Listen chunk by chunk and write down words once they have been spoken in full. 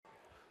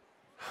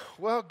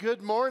Well,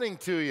 good morning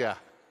to you.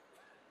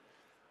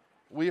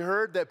 We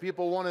heard that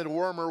people wanted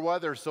warmer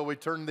weather, so we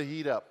turned the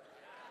heat up.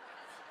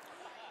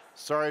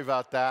 Sorry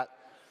about that.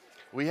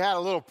 We had a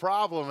little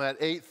problem at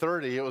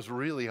 8:30. It was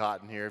really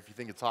hot in here, if you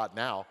think it's hot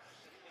now.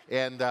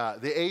 And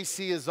the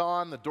AC is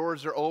on, the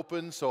doors are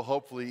open, so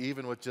hopefully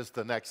even with just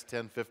the next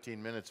 10,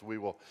 15 minutes, we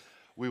will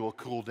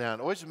cool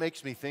down. It always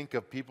makes me think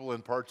of people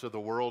in parts of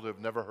the world who have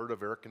never heard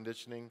of air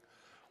conditioning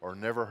or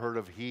never heard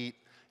of heat,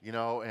 you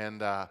know,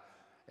 and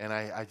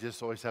I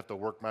just always have to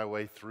work my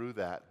way through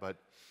that. But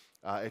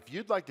if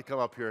you'd like to come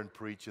up here and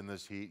preach in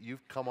this heat, you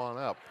come on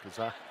up,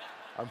 because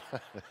I'm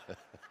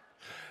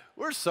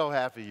we're so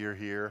happy you're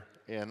here,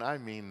 and I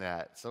mean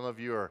that. Some of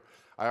you are,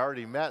 I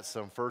already met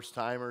some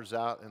first-timers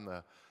out in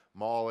the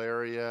mall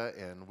area,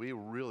 and we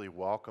really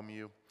welcome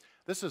you.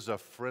 This is a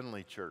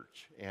friendly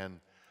church,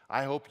 and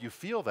I hope you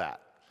feel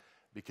that,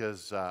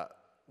 because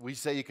we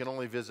say you can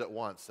only visit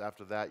once.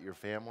 After that, you're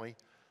family.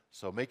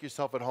 So make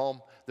yourself at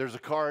home. There's a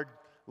card,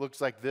 looks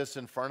like this,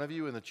 in front of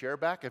you in the chair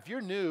back. If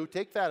you're new,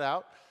 take that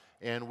out,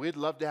 and we'd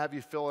love to have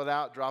you fill it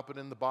out, drop it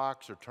in the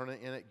box, or turn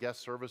it in at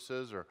guest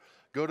services, or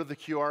go to the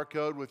QR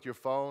code with your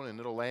phone, and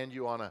it'll land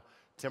you on a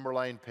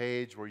Timberline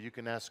page where you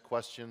can ask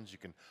questions. You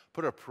can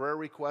put a prayer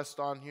request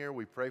on here.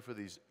 We pray for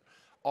these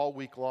all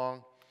week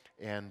long,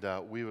 and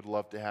we would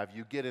love to have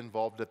you get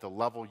involved at the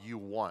level you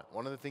want.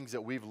 One of the things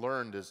that we've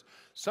learned is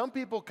some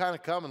people kind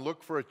of come and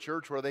look for a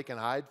church where they can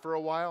hide for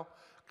a while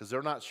because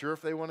they're not sure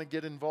if they want to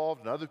get involved,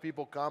 and other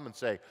people come and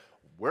say,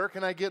 where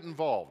can I get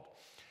involved?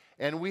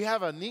 And we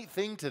have a neat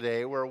thing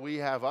today where we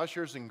have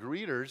ushers and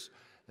greeters,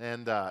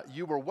 and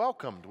you were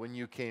welcomed when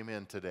you came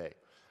in today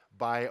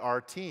by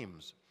our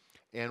teams.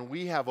 And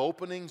we have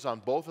openings on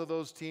both of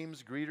those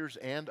teams, greeters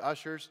and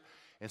ushers.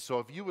 And so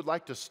if you would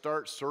like to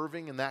start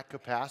serving in that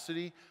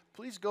capacity,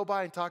 please go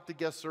by and talk to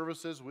guest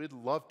services. We'd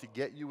love to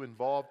get you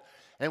involved.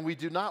 And we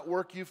do not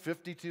work you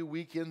 52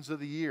 weekends of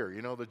the year.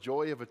 You know, the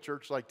joy of a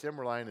church like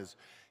Timberline is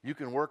you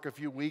can work a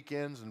few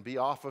weekends and be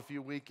off a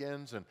few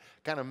weekends and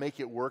kind of make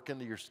it work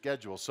into your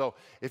schedule. So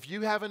if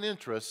you have an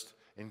interest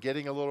in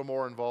getting a little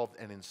more involved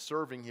and in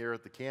serving here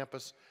at the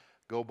campus,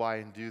 go by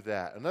and do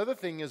that. Another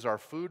thing is our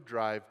food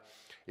drive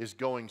is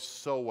going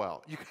so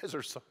well. You guys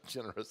are so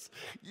generous.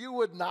 You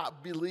would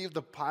not believe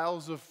the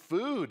piles of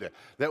food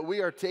that we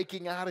are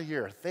taking out of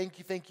here. Thank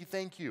you, thank you,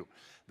 thank you.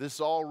 This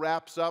all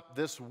wraps up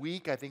this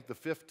week, I think the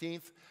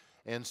 15th.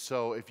 And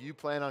so if you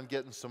plan on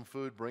getting some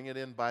food, bring it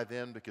in by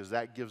then, because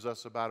that gives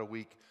us about a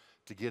week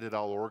to get it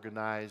all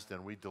organized,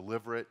 and we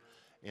deliver it.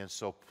 And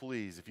so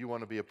please, if you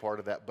want to be a part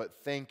of that, but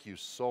thank you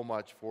so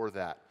much for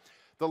that.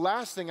 The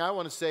last thing I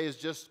want to say is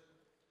just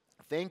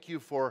thank you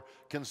for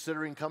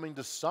considering coming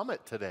to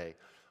Summit today.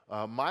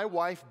 My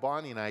wife,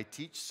 Bonnie, and I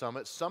teach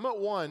Summit. Summit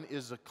 1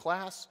 is a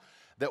class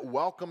that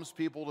welcomes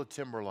people to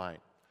Timberline.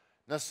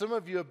 Now, some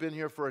of you have been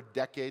here for a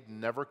decade and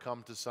never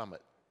come to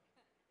Summit.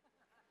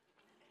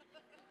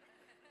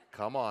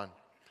 Come on.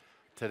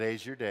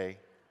 Today's your day.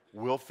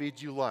 We'll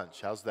feed you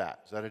lunch. How's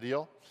that? Is that a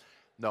deal?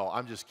 No,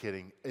 I'm just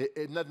kidding.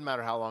 It doesn't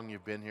matter how long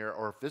you've been here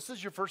or if this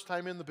is your first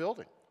time in the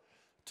building.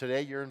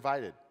 Today, you're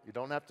invited. You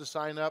don't have to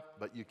sign up,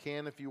 but you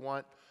can if you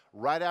want.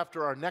 Right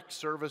after our next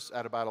service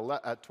at about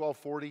at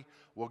 12:40,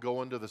 we'll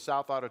go into the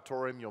South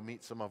Auditorium. You'll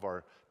meet some of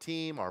our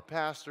team, our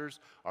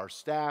pastors, our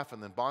staff,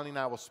 and then Bonnie and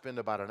I will spend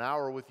about an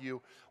hour with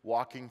you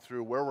walking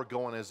through where we're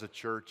going as a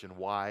church and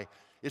why.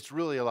 It's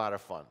really a lot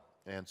of fun,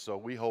 and so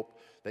we hope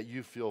that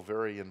you feel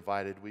very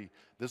invited.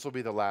 This will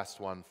be the last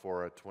one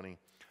for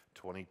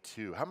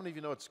 2022. How many of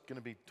you know it's going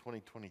to be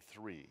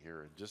 2023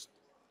 here? Just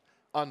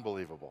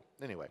unbelievable.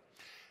 Anyway,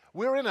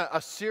 we're in a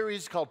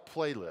series called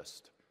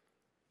Playlist.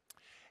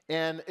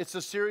 And it's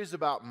a series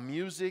about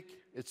music.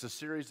 It's a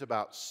series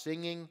about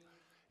singing.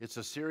 It's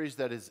a series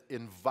that is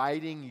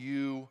inviting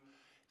you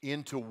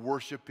into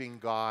worshiping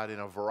God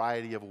in a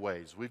variety of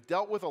ways. We've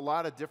dealt with a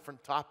lot of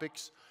different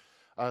topics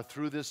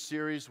through this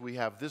series. We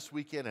have this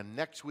weekend and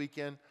next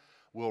weekend.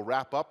 We'll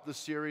wrap up the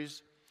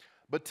series.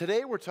 But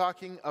today we're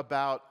talking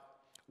about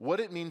what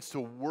it means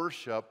to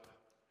worship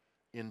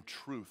in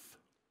truth.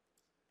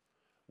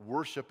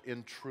 Worship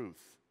in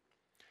truth.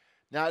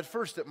 Now, at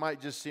first, it might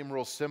just seem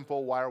real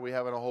simple. Why are we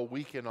having a whole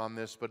weekend on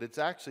this? But it's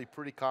actually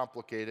pretty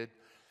complicated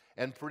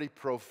and pretty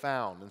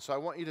profound. And so I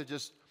want you to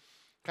just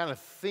kind of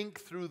think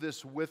through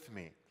this with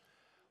me.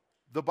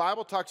 The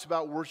Bible talks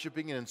about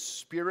worshiping in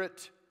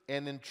spirit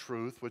and in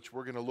truth, which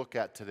we're going to look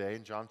at today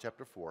in John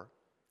chapter 4.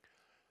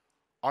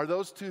 Are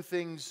those two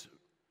things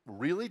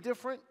really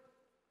different?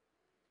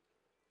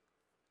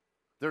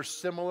 They're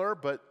similar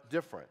but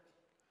different.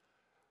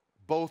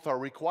 Both are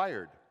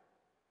required.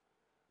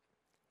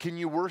 Can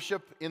you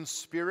worship in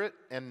spirit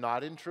and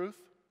not in truth?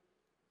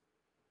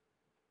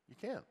 You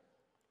can.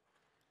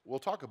 We'll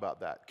talk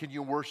about that. Can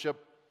you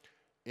worship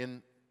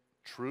in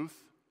truth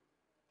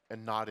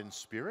and not in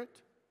spirit?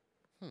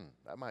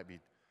 That might be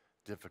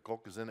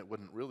difficult because then it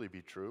wouldn't really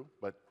be true,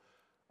 but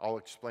I'll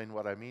explain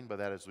what I mean by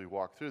that as we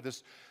walk through.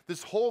 This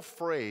whole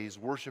phrase,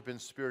 worship in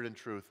spirit and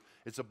truth,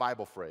 it's a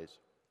Bible phrase.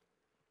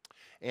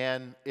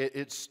 And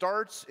it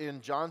starts in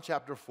John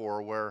chapter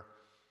 4 where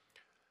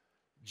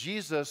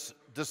Jesus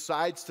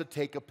decides to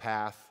take a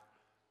path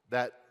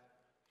that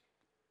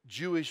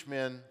Jewish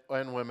men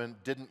and women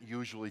didn't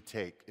usually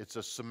take. It's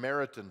a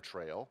Samaritan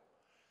trail.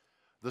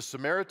 The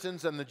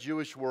Samaritans and the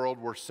Jewish world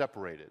were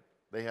separated.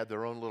 They had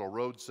their own little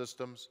road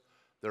systems,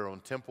 their own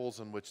temples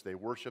in which they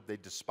worshiped. They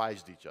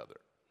despised each other.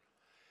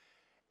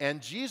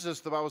 And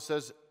Jesus, the Bible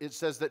says, it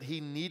says that he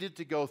needed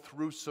to go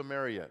through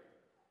Samaria.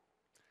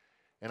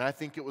 And I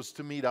think it was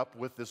to meet up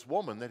with this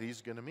woman that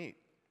he's going to meet.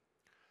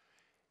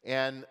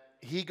 And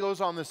he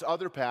goes on this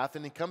other path,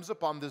 and he comes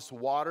upon this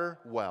water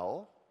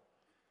well,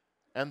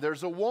 and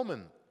there's a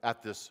woman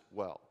at this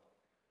well.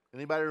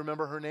 Anybody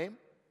remember her name?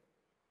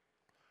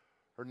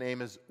 Her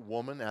name is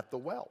Woman at the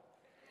Well.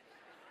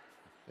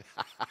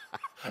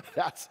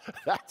 That's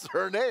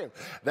her name.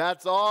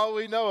 That's all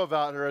we know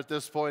about her at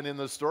this point in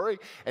the story.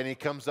 And he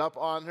comes up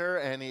on her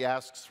and he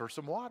asks for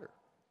some water.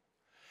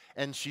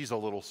 And she's a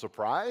little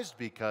surprised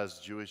because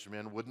Jewish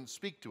men wouldn't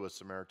speak to a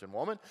Samaritan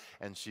woman.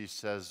 And she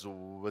says,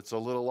 it's a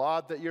little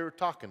odd that you're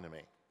talking to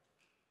me.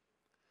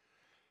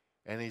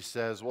 And he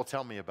says, well,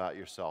 tell me about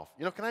yourself.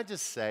 You know, can I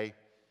just say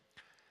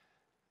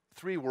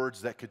 3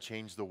 words that could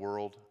change the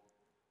world?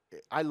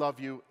 I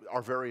love you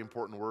are very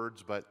important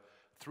words, but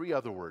 3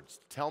 other words.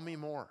 Tell me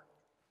more.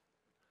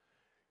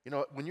 You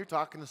know, when you're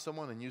talking to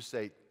someone and you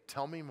say,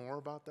 tell me more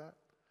about that.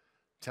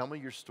 Tell me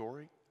your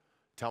story.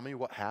 Tell me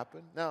what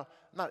happened. Now,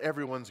 not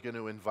everyone's going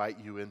to invite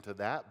you into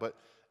that, but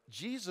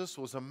Jesus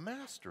was a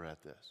master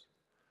at this.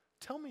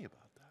 Tell me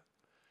about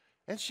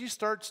that. And she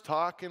starts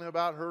talking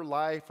about her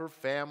life, her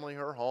family,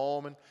 her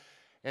home,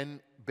 and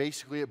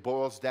basically it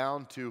boils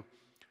down to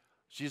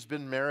she's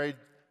been married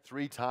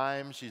 3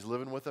 times. She's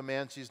living with a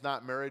man she's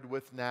not married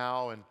with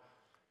now,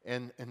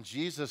 and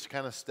Jesus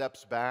kind of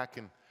steps back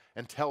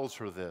and tells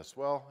her this.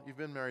 Well, you've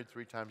been married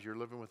 3 times. You're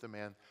living with a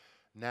man.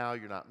 Now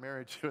you're not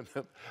married to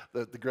him.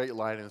 The great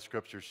line in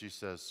Scripture, she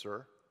says,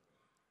 sir,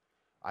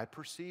 I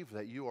perceive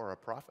that you are a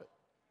prophet.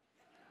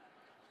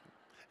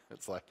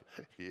 It's like,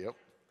 yep.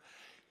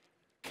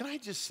 Can I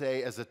just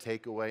say as a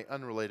takeaway,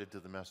 unrelated to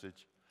the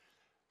message,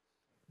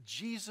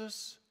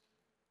 Jesus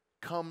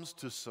comes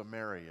to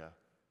Samaria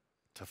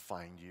to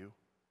find you.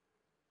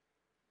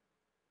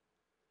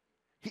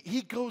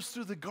 He goes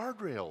through the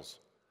guardrails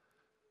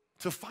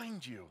to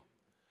find you.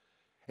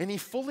 And he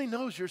fully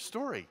knows your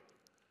story.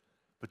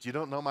 But you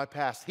don't know my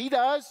past. He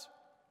does.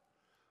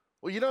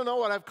 Well, you don't know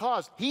what I've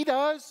caused. He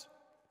does.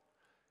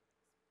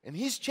 And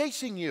he's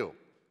chasing you.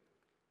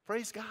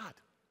 Praise God.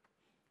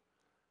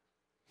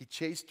 He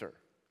chased her.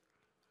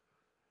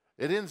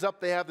 It ends up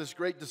they have this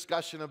great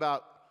discussion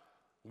about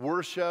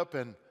worship,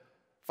 and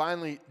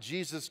finally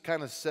Jesus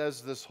kind of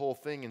says this whole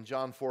thing in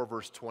John 4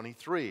 verse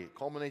 23. It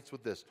culminates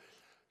with this.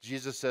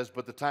 Jesus says,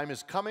 but the time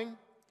is coming,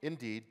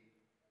 indeed,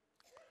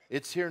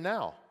 it's here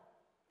now,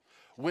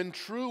 when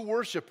true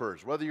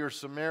worshipers, whether you're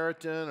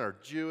Samaritan or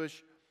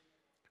Jewish,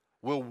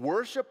 will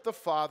worship the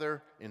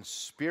Father in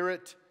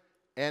spirit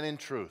and in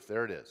truth.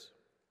 There it is.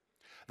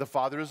 The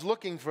Father is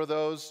looking for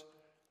those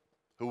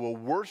who will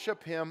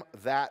worship him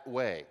that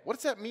way. What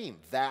does that mean,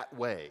 that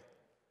way?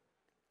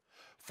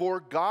 For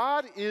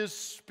God is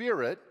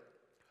spirit,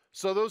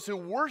 so those who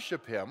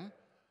worship him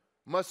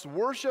must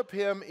worship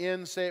him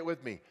in, say it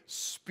with me,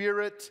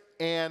 spirit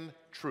and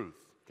truth.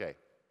 Okay,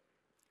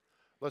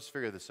 let's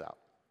figure this out.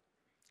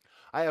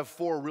 I have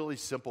 4 really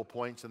simple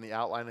points in the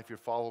outline if you're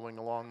following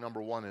along.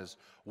 Number 1 is,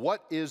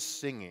 what is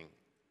singing?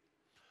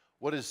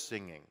 What is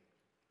singing?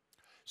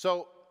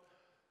 So,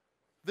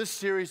 this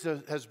series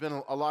has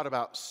been a lot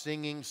about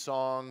singing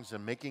songs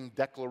and making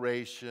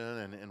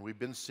declaration, and we've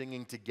been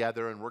singing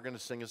together, and we're going to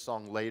sing a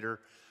song later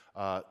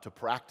to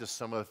practice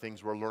some of the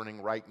things we're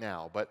learning right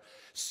now. But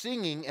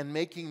singing and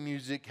making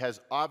music has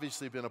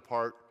obviously been a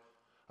part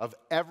of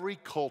every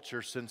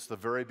culture since the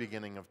very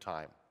beginning of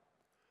time.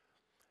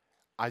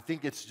 I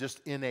think it's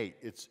just innate.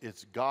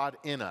 It's God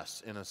in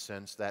us, in a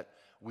sense, that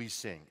we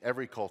sing,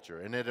 every culture.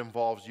 And it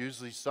involves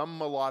usually some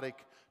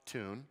melodic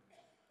tune.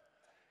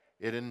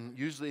 It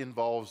usually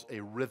involves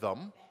a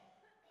rhythm.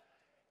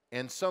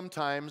 And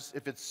sometimes,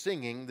 if it's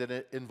singing, then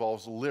it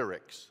involves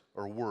lyrics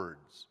or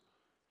words.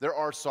 There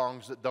are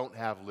songs that don't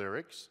have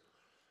lyrics,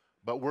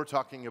 but we're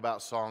talking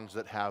about songs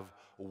that have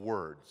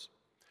words.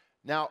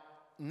 Now,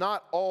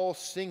 not all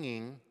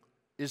singing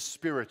is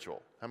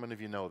spiritual. How many of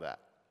you know that?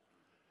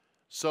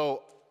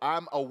 So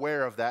I'm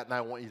aware of that, and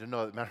I want you to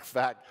know that. Matter of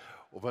fact,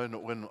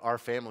 when our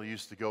family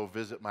used to go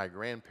visit my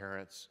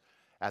grandparents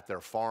at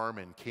their farm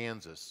in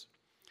Kansas,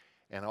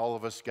 and all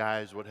of us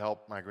guys would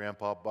help my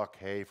grandpa buck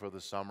hay for the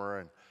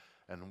summer,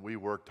 and we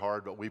worked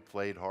hard, but we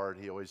played hard.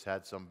 He always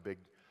had some big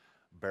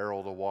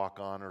barrel to walk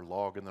on or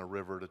log in the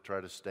river to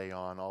try to stay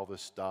on, all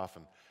this stuff.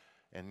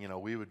 And you know,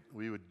 we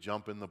would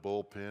jump in the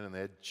bullpen, and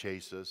they'd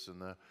chase us,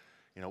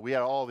 and we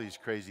had all these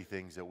crazy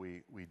things that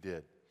we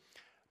did.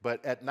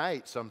 But at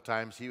night,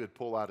 sometimes he would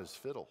pull out his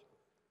fiddle.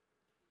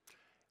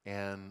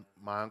 And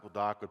my Uncle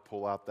Doc would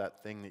pull out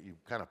that thing that you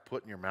kind of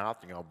put in your mouth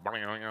and go,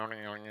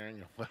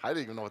 I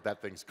didn't even know what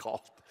that thing's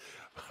called.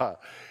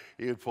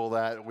 He would pull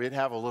that. We'd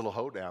have a little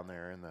hoedown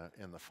there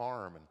in the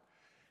farm.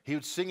 he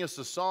would sing us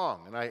a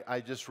song, and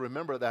I just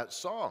remember that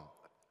song.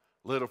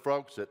 Little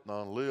frog sitting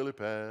on a lily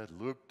pad,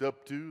 looked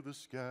up to the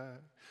sky.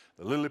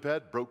 The lily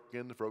pad broke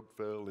and the frog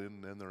fell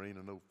in, and there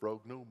ain't no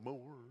frog no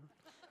more.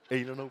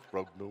 Ain't no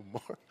frog no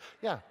more.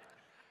 Yeah.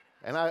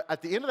 And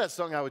at the end of that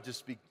song, I would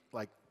just be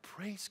like,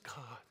 praise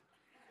God.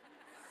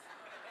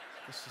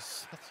 This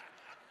is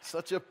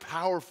such a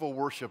powerful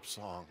worship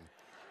song.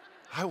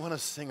 I want to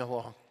sing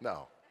along.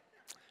 No,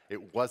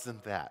 it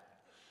wasn't that.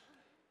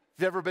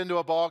 Have you ever been to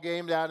a ball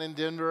game down in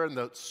Denver and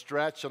the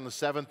stretch on the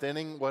 7th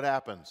inning? What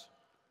happens?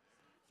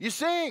 You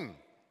sing.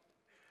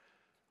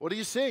 What do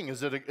you sing?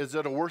 Is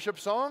it a worship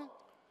song?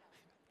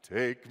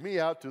 Take me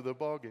out to the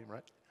ball game,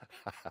 right?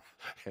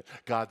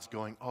 God's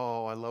going,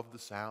 oh, I love the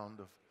sound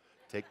of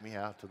take me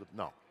out to the...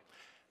 No.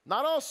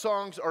 Not all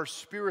songs are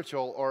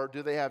spiritual or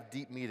do they have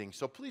deep meaning.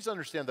 So please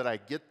understand that I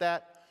get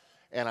that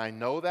and I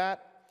know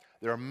that.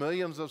 There are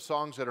millions of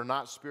songs that are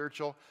not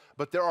spiritual,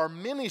 but there are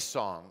many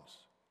songs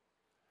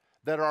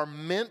that are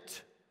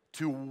meant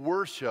to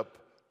worship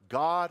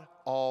God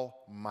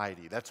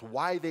Almighty. That's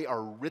why they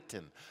are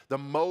written. The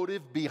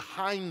motive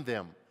behind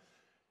them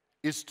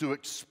is to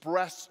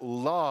express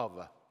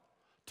love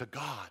to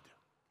God.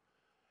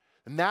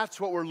 And that's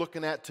what we're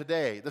looking at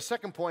today. The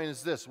second point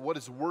is this: what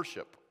is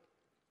worship?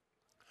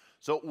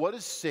 So what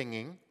is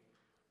singing?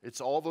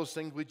 It's all those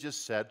things we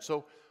just said.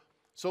 So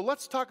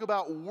let's talk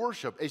about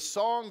worship, a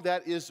song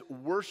that is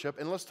worship,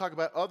 and let's talk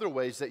about other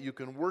ways that you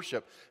can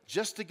worship,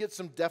 just to get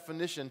some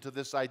definition to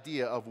this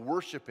idea of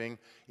worshiping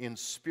in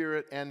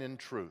spirit and in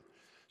truth.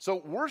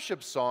 So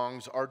worship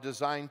songs are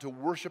designed to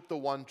worship the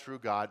one true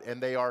God,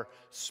 and they are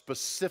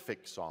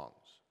specific songs.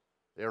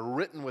 They're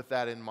written with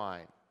that in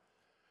mind.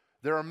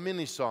 There are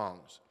many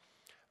songs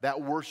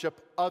that worship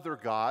other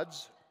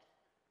gods.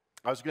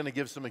 I was going to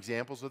give some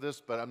examples of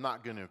this, but I'm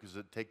not going to because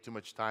it'd take too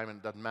much time and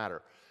it doesn't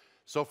matter.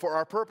 So for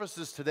our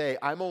purposes today,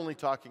 I'm only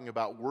talking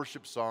about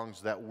worship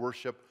songs that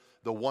worship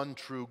the one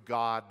true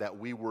God that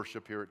we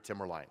worship here at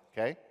Timberline,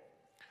 okay?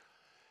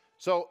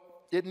 So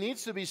it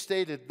needs to be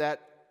stated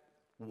that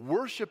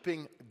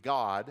worshiping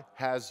God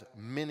has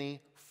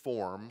many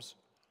forms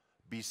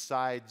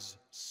besides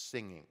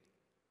singing.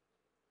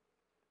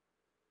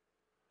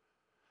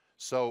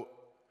 So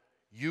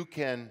you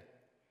can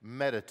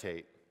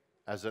meditate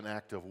as an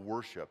act of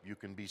worship. You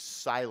can be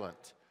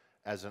silent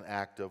as an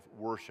act of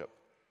worship.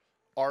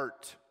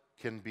 Art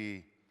can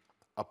be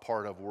a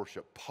part of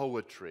worship.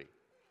 Poetry,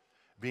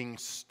 being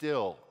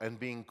still and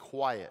being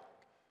quiet,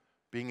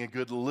 being a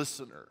good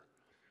listener.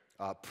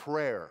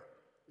 Prayer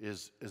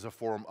is a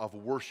form of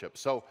worship.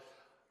 So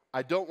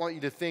I don't want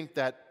you to think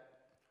that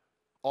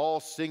all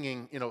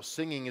singing,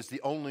 singing is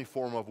the only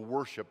form of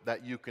worship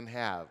that you can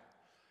have.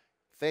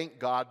 Thank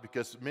God,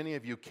 because many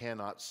of you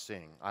cannot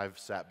sing. I've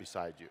sat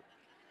beside you.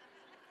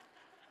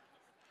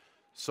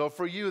 So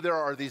for you, there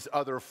are these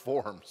other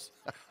forms.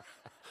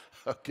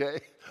 Okay?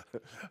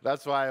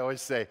 That's why I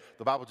always say,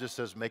 the Bible just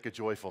says, make a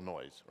joyful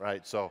noise,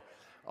 right? So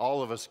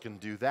all of us can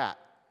do that.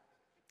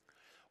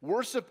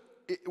 Worship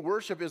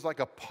is like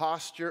a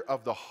posture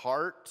of the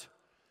heart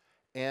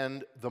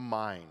and the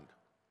mind.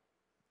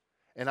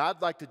 And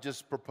I'd like to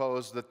just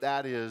propose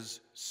that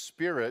is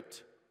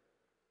spirit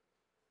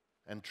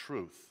and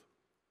truth.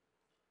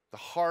 The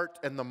heart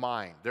and the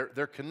mind.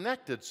 They're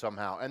connected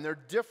somehow, and they're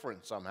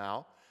different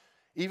somehow.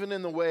 Even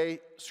in the way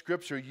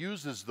Scripture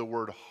uses the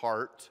word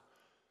heart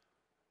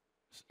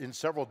in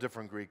several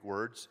different Greek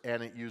words,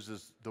 and it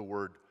uses the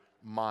word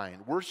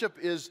mind. Worship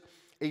is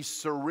a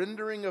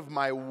surrendering of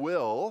my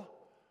will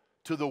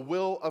to the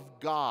will of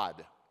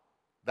God.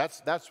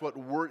 That's what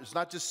word. It's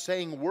not just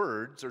saying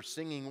words or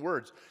singing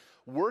words.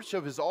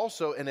 Worship is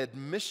also an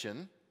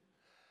admission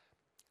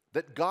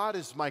that God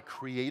is my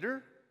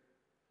creator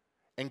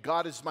and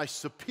God is my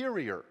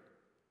superior.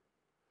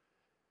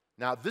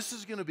 Now, this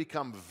is going to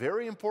become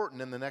very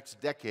important in the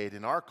next decade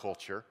in our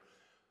culture.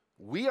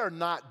 We are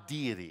not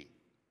deity.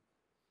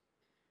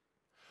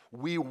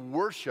 We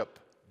worship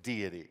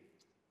deity.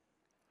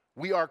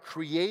 We are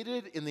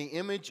created in the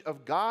image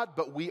of God,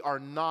 but we are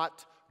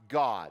not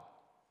God.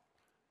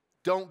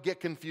 Don't get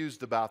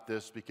confused about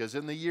this, because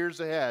in the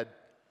years ahead,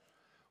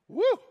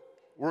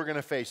 we're going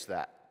to face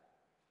that.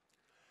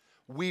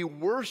 We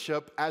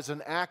worship as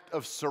an act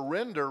of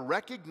surrender,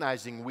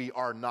 recognizing we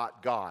are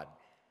not God.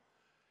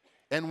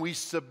 And we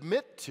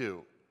submit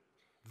to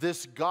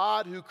this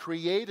God who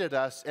created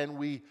us, and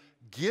we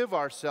give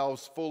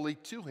ourselves fully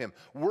to Him.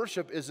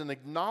 Worship is an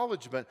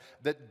acknowledgement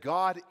that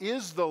God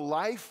is the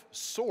life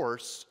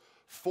source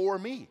for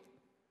me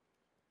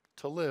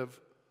to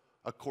live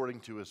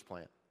according to His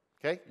plan.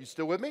 Okay, you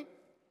still with me?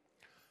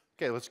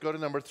 Okay, let's go to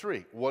number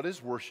 3. What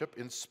is worship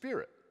in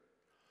spirit?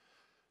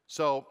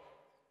 So,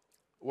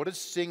 what is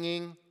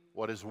singing?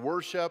 What is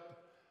worship?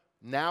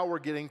 Now we're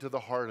getting to the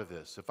heart of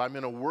this. If I'm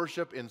going to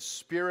worship in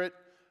spirit,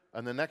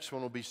 and the next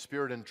one will be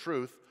spirit and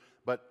truth,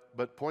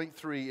 but point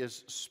 3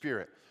 is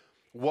spirit.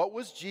 What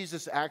was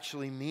Jesus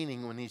actually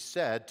meaning when He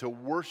said to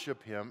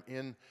worship Him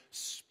in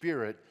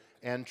spirit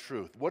and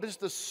truth? What is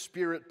the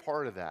spirit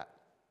part of that?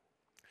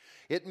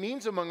 It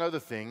means, among other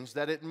things,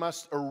 that it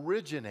must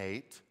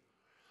originate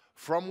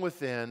from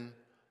within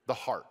the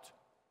heart.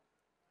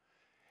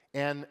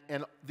 And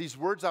these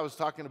words I was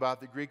talking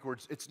about, the Greek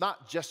words, it's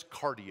not just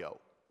cardio,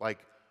 like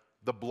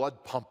the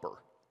blood pumper.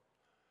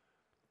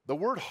 The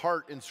word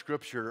heart in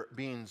Scripture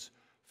means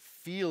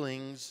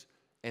feelings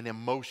and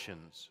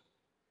emotions.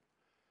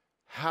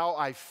 How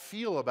I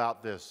feel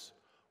about this,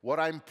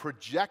 what I'm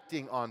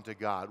projecting onto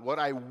God, what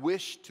I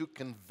wish to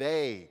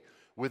convey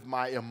with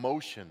my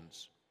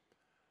emotions.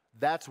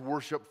 That's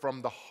worship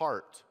from the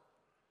heart.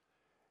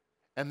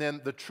 And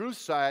then the truth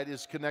side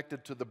is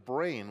connected to the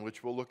brain,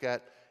 which we'll look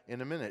at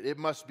in a minute. It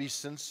must be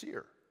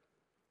sincere.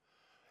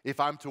 If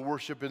I'm to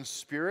worship in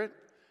spirit,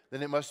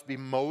 then it must be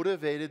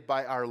motivated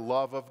by our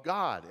love of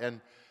God.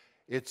 And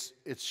it's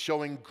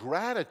showing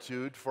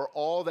gratitude for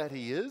all that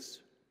He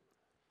is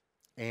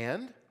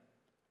and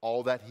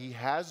all that He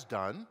has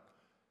done,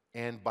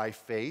 and by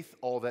faith,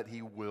 all that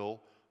He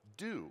will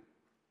do.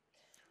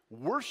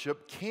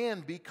 Worship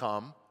can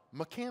become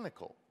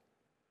mechanical.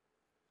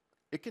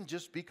 It can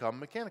just become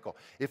mechanical.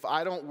 If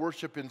I don't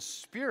worship in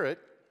spirit,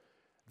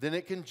 then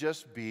it can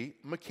just be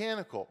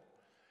mechanical.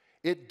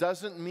 It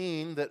doesn't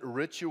mean that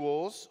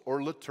rituals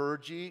or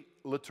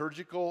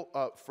liturgical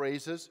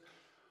phrases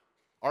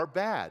are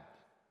bad.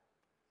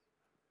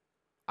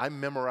 I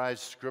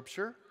memorize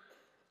Scripture,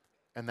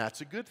 and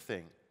that's a good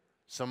thing.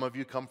 Some of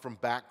you come from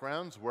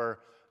backgrounds where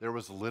there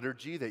was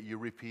liturgy that you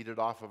repeated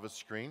off of a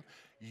screen.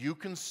 You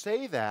can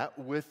say that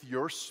with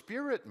your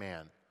spirit,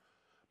 man.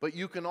 But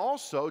you can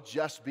also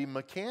just be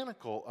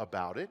mechanical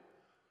about it.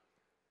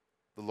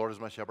 The Lord is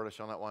my shepherd, I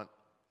shall not want,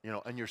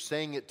 and you're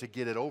saying it to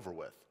get it over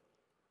with.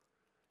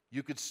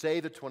 You could say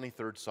the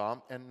 23rd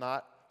Psalm and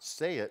not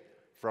say it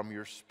from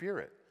your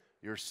spirit.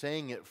 You're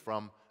saying it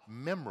from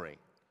memory.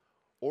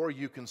 Or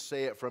you can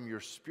say it from your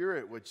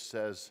spirit, which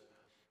says,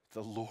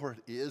 the Lord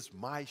is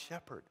my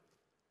shepherd.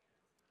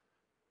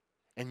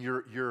 And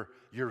you're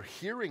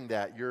hearing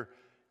that. You're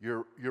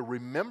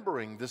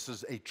remembering this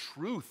is a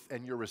truth,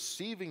 and you're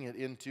receiving it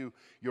into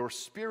your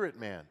spirit,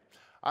 man.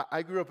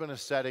 I grew up in a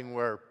setting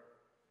where,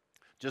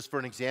 just for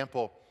an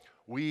example,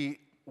 we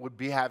would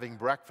be having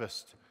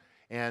breakfast.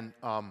 And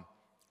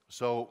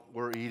so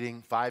we're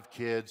eating, 5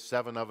 kids,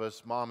 7 of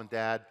us, mom and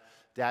dad.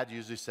 Dad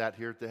usually sat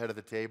here at the head of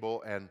the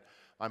table, and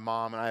my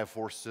mom and I have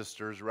 4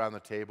 sisters around the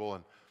table.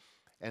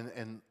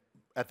 And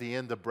at the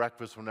end of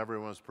breakfast, when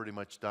everyone was pretty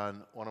much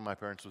done, one of my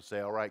parents would say,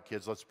 all right,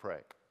 kids, let's pray.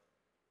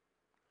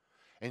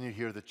 And you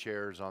hear the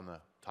chairs on the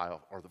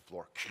tile or the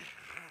floor.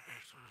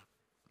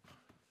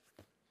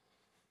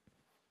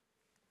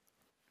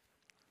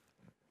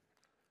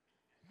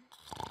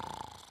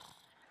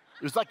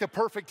 It was like the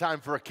perfect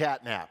time for a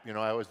cat nap. I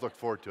always look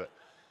forward to it.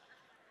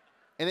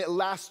 And it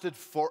lasted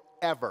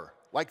forever,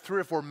 like 3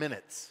 or 4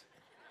 minutes.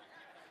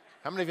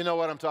 How many of you know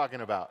what I'm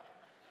talking about?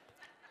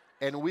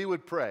 And we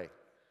would pray.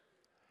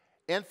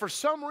 And for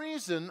some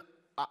reason,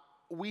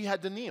 we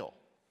had to kneel.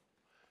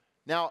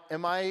 Now,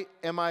 am I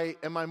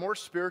more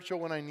spiritual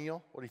when I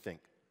kneel? What do you think?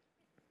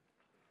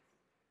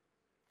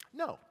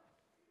 No.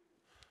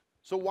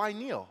 So why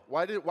kneel?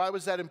 Why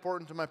was that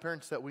important to my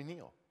parents that we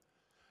kneel?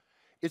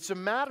 It's a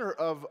matter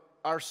of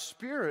our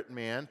spirit,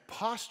 man,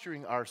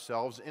 posturing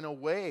ourselves in a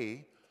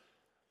way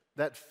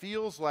that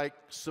feels like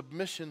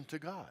submission to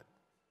God.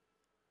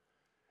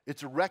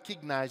 It's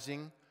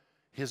recognizing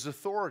His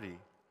authority.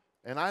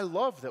 And I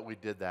love that we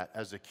did that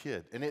as a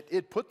kid. And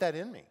it put that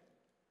in me.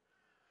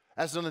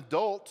 As an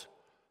adult,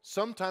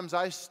 sometimes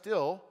I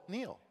still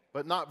kneel,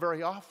 but not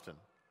very often.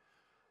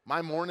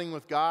 My morning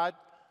with God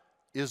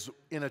is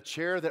in a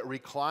chair that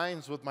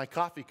reclines with my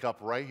coffee cup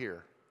right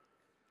here.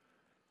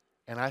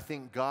 And I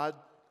think God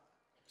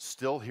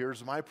still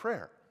hears my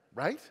prayer,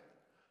 right?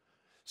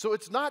 So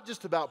it's not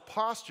just about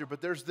posture,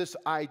 but there's this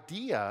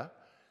idea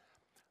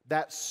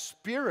that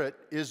spirit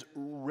is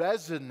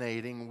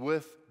resonating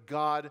with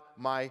God,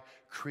 my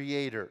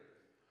Creator.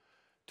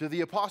 To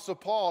the Apostle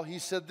Paul, he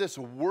said this,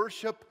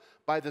 worship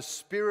by the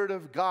Spirit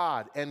of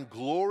God and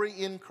glory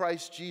in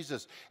Christ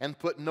Jesus, and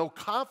put no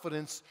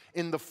confidence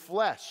in the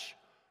flesh,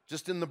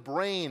 just in the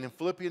brain. In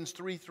Philippians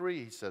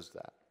 3:3, he says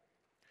that.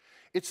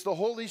 It's the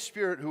Holy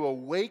Spirit who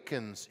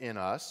awakens in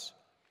us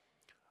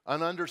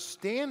an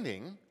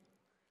understanding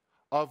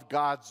of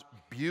God's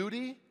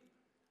beauty,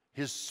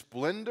 His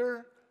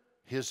splendor,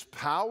 His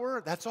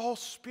power. That's all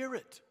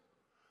spirit.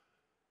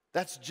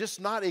 That's just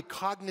not a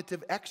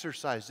cognitive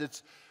exercise.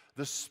 It's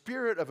the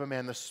spirit of a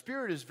man. The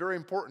spirit is very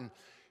important.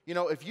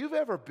 If you've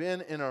ever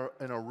been in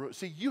a room,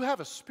 see, you have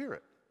a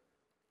spirit.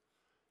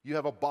 You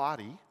have a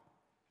body.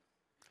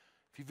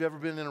 If you've ever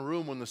been in a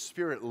room when the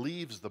spirit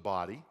leaves the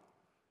body,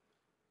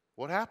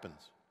 what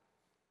happens?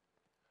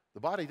 The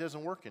body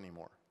doesn't work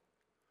anymore.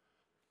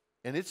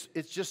 And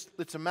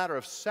it's a matter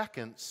of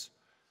seconds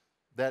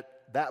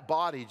that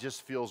body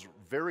just feels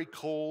very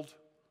cold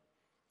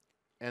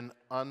and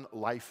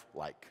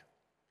unlifelike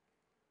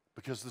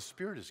because the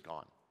spirit is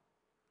gone.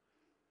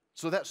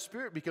 So that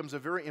spirit becomes a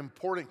very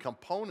important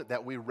component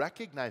that we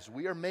recognize.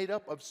 We are made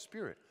up of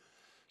spirit.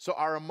 So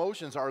our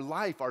emotions, our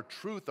life, our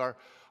truth, our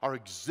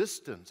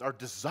existence, our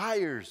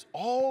desires,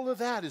 all of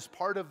that is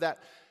part of that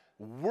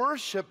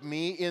worship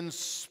me in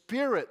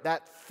spirit,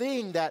 that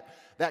thing,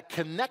 that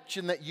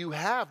connection that you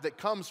have that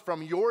comes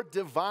from your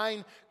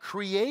divine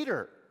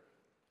creator.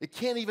 It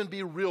can't even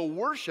be real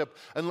worship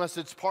unless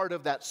it's part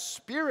of that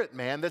spirit,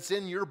 man, that's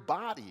in your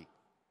body.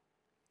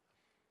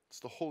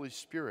 It's the Holy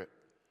Spirit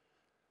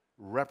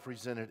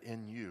represented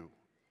in you.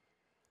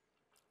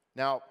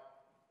 Now,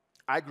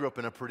 I grew up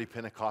in a pretty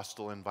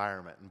Pentecostal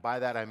environment, and by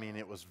that I mean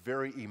it was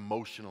very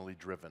emotionally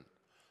driven.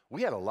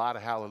 We had a lot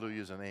of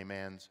hallelujahs and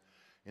amens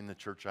in the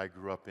church I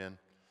grew up in.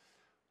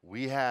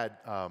 We had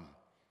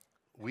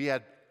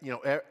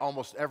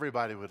almost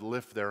everybody would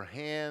lift their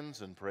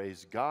hands and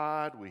praise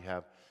God.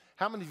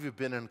 How many of you have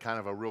been in kind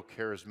of a real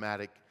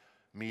charismatic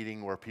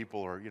meeting where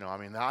people are,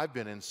 I've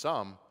been in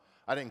some.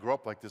 I didn't grow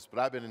up like this, but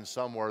I've been in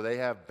some where they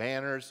have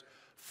banners,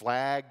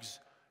 flags,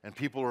 and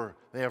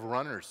they have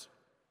runners.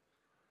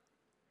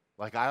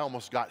 Like I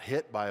almost got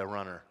hit by a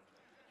runner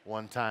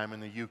one time in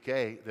the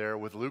UK there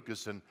with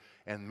Lucas, and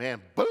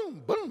man,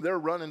 boom, boom, they're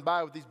running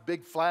by with these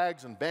big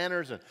flags and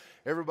banners, and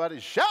everybody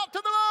shout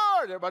to the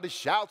Lord. Everybody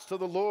shouts to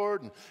the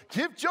Lord and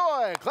give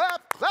joy,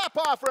 clap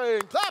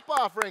offering, come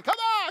on,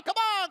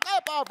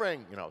 clap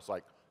offering. It's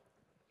like.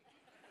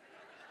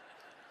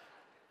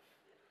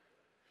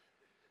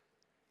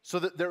 So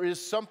that there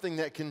is something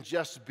that can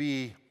just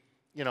be,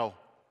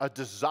 a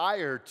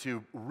desire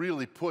to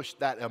really push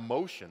that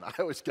emotion. I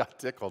always got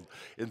tickled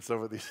in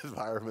some of these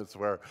environments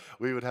where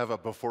we would have a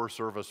before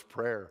service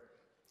prayer.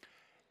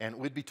 And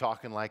we'd be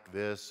talking like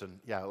this, and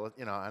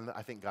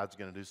I think God's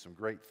going to do some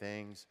great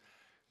things.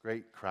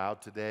 Great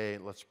crowd today,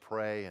 and let's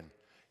pray. And,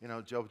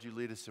 Joe, would you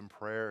lead us in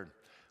prayer? And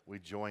we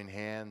join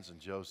hands, and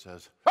Joe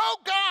says, "Oh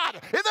God,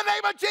 in the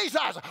name of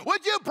Jesus,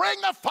 would you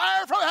bring the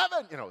fire from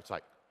heaven?" It's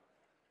like,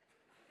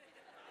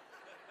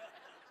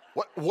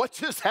 What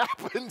just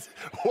happened?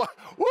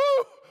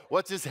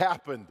 What just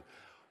happened?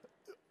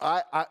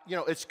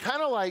 It's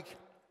kind of like,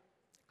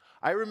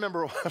 I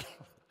remember,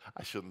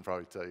 I shouldn't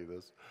probably tell you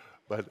this,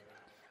 but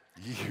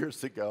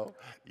years ago,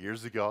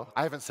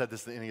 I haven't said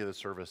this in any other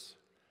service.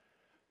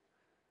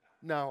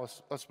 No,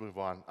 let's move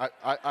on.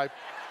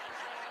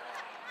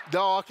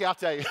 No, okay, I'll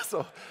tell you.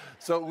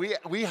 So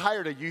we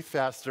hired a youth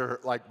pastor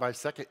like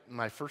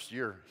my first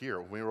year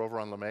here when we were over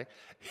on LeMay,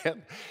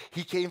 and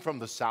he came from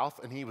the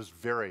South, and he was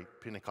very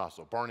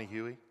Pentecostal. Barney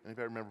Huey,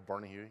 anybody remember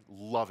Barney Huey?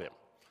 Love him.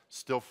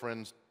 Still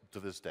friends to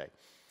this day.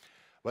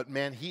 But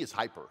man, he is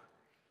hyper.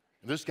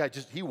 This guy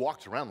he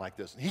walks around like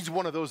this. And he's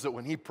one of those that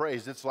when he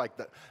prays, it's like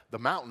the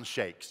mountain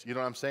shakes. You know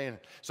what I'm saying?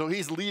 So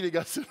he's leading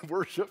us in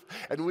worship,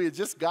 and we had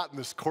just gotten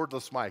this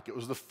cordless mic. It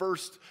was the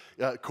first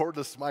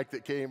cordless mic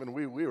that came, and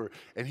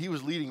and he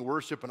was leading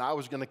worship, and I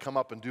was going to come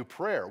up and do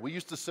prayer. We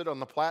used to sit on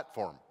the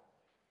platform.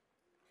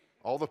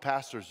 All the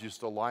pastors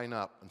used to line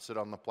up and sit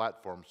on the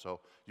platform so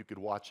you could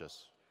watch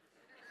us.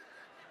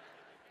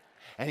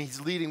 And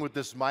he's leading with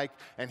this mic,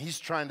 and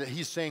he's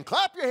saying,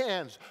 clap your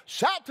hands,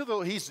 shout to the,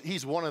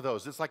 he's one of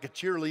those. It's like a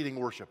cheerleading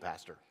worship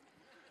pastor.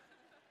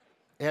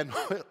 And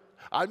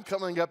I'm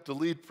coming up to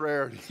lead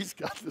prayer, and he's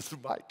got this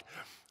mic,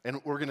 and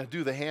we're going to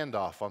do the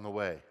handoff on the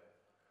way.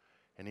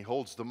 And he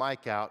holds the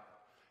mic out,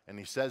 and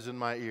he says in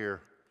my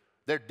ear,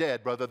 "They're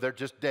dead, brother, they're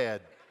just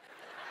dead."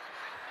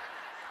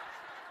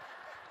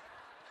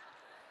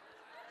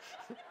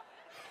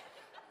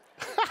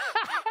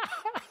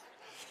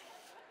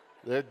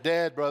 They're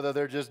dead, brother.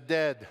 They're just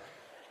dead.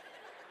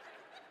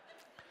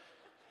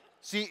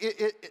 See,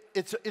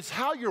 it's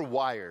how you're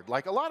wired.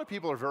 Like a lot of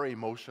people are very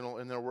emotional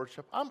in their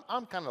worship.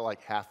 I'm kind of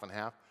like half and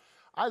half.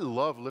 I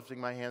love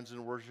lifting my hands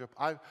in worship.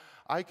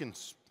 I can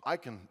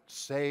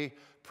say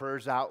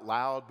prayers out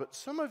loud, but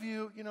some of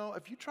you,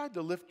 if you tried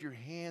to lift your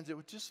hands, it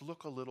would just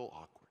look a little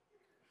awkward.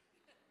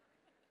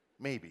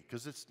 Maybe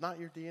because it's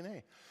not your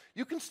DNA.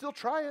 You can still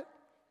try it.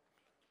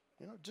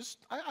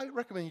 I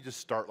recommend you just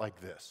start like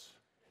this.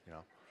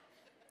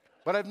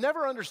 But I've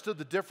never understood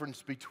the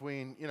difference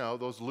between,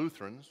 those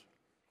Lutherans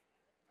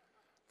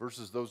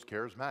versus those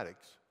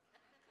charismatics.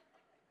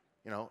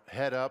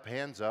 Head up,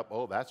 hands up.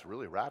 Oh, that's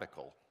really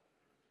radical.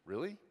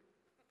 Really?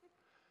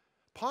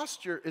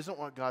 Posture isn't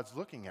what God's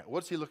looking at.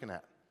 What's he looking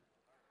at?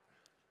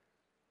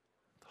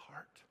 The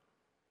heart.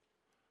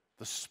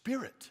 The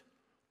spirit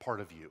part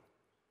of you.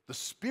 The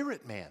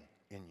spirit man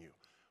in you,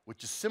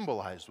 which is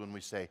symbolized when we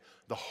say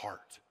the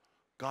heart.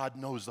 God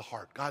knows the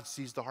heart. God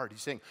sees the heart.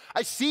 He's saying,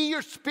 I see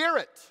your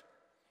spirit.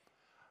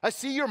 I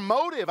see your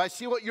motive. I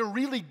see what you're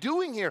really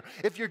doing here.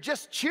 If you're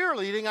just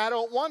cheerleading, I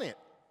don't want it.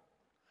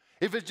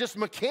 If it's just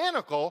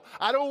mechanical,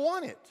 I don't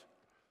want it.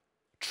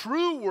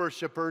 True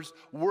worshipers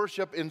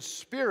worship in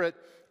spirit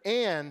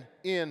and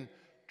in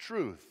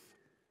truth.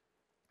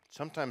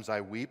 Sometimes I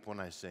weep when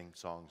I sing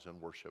songs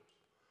in worship.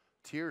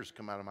 Tears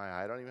come out of my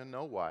eye. I don't even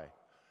know why.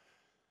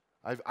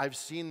 I've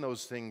seen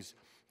those things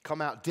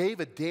come out.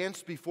 David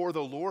danced before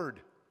the Lord.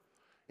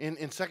 In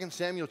 2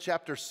 Samuel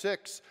chapter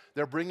 6,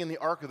 they're bringing the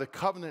Ark of the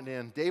Covenant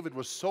in. David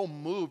was so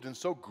moved and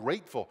so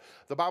grateful.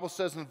 The Bible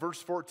says in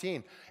verse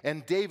 14,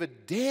 and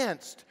David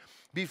danced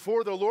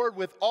before the Lord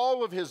with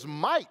all of his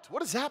might.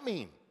 What does that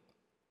mean?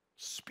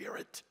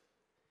 Spirit.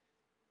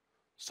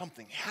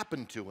 Something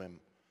happened to him.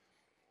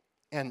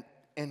 and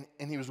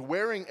he was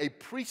wearing a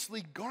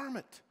priestly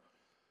garment.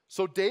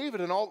 So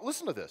David and all,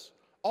 listen to this,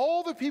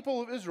 all the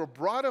people of Israel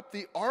brought up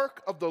the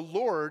ark of the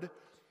Lord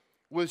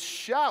with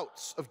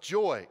shouts of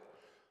joy,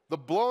 the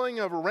blowing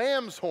of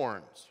ram's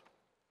horns.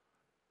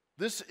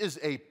 This is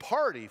a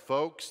party,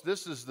 folks.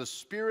 This is the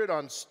Spirit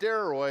on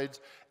steroids.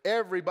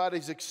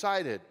 Everybody's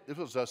excited. It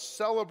was a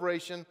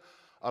celebration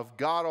of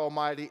God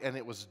Almighty, and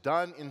it was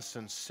done in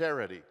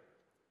sincerity.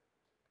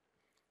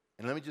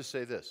 And let me just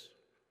say this.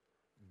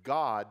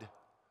 God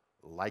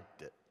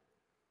liked it.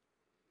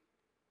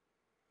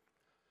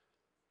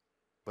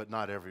 But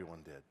not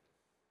everyone did.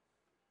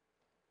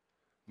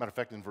 Matter of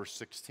fact, in verse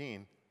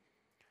 16,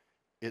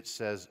 it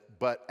says,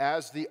 "But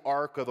as the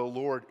ark of the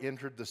Lord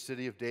entered the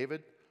city of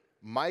David,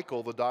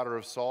 Michal, the daughter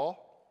of Saul,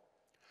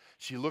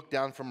 she looked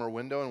down from her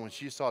window, and when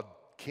she saw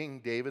King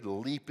David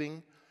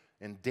leaping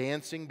and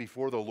dancing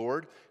before the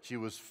Lord, she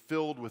was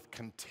filled with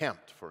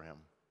contempt for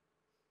him."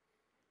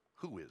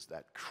 Who is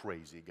that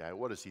crazy guy?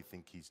 What does he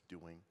think he's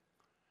doing?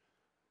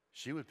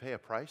 She would pay a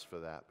price for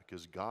that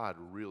because God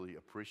really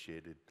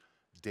appreciated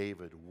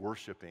David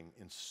worshiping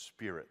in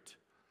spirit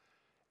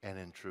and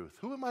in truth.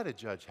 Who am I to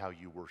judge how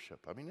you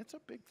worship? I mean, it's a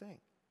big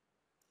thing.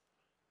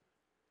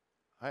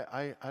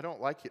 I don't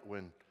like it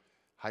when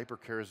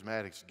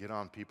hyper-charismatics get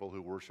on people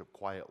who worship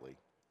quietly.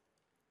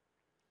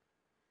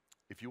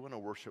 If you want to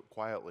worship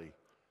quietly,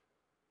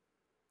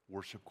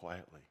 worship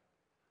quietly.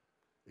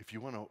 If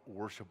you want to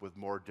worship with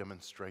more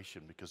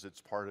demonstration because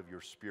it's part of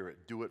your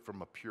spirit, do it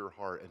from a pure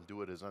heart and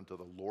do it as unto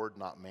the Lord,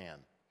 not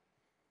man.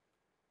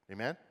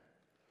 Amen?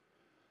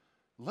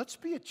 Let's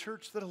be a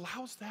church that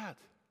allows that.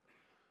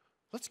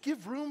 Let's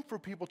give room for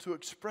people to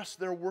express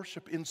their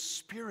worship in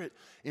spirit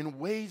in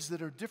ways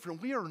that are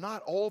different. We are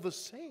not all the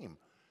same.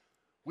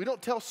 We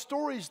don't tell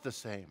stories the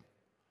same.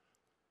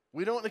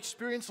 We don't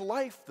experience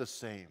life the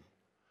same.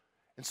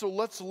 And so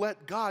let's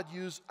let God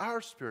use our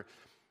spirit.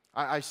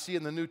 I see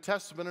in the New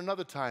Testament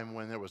another time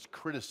when there was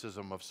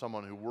criticism of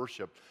someone who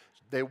worshiped.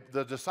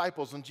 The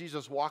disciples and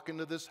Jesus walk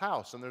into this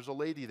house, and there's a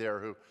lady there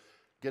who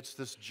gets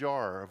this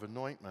jar of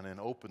anointment and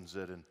opens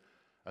it and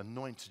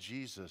anoints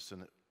Jesus,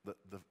 and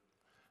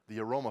the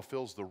aroma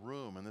fills the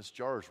room, and this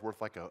jar is worth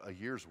like a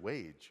year's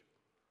wage.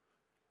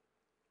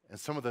 And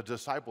some of the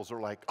disciples are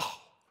like,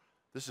 "Oh,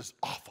 this is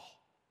awful.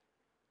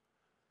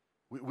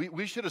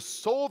 We should have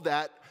sold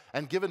that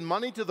and given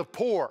money to the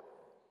poor."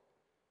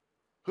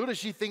 Who does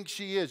she think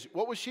she is?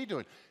 What was she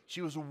doing?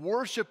 She was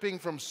worshiping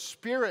from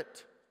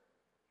spirit.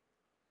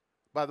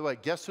 By the way,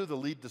 guess who the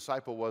lead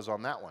disciple was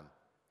on that one?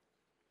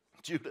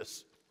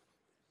 Judas.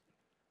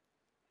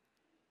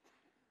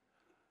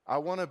 I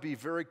want to be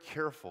very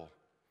careful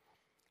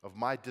of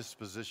my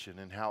disposition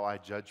and how I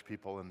judge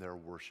people in their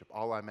worship.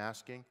 All I'm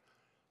asking,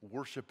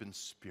 worship in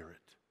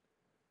spirit.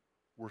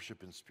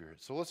 Worship in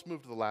spirit. So let's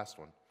move to the last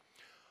one.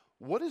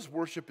 What is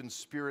worship in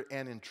spirit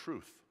and in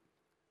truth?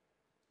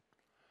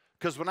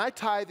 Because when I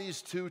tie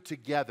these two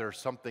together,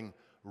 something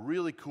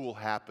really cool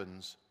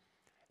happens,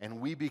 and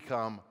we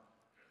become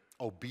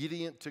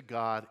obedient to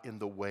God in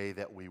the way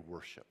that we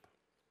worship.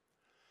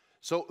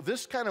 So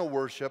this kind of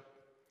worship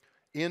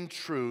in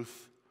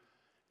truth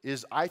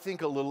is, I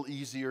think, a little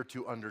easier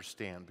to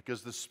understand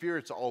because the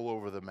Spirit's all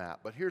over the map.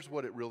 But here's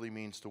what it really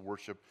means to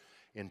worship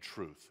in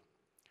truth.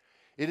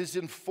 It is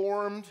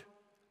informed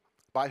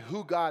by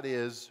who God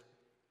is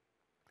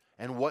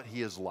and what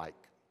He is like.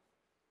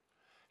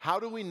 How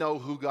do we know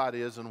who God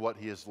is and what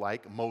He is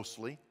like?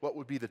 Mostly, what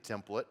would be the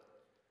template?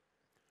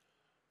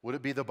 Would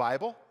it be the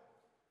Bible?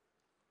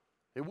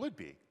 It would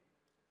be.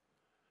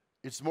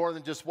 It's more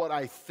than just what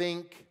I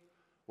think,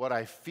 what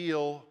I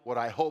feel, what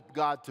I hope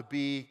God to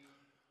be.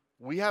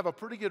 We have a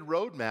pretty good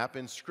roadmap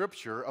in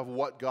Scripture of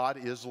what God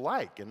is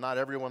like. And not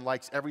everyone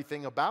likes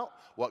everything about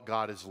what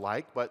God is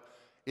like, but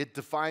it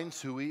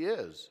defines who He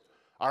is.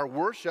 Our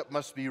worship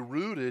must be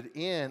rooted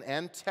in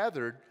and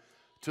tethered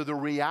to the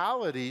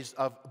realities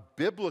of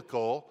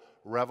biblical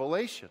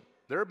revelation.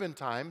 There have been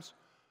times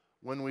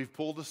when we've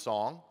pulled a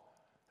song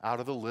out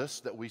of the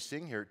list that we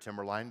sing here at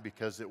Timberline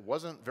because it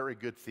wasn't very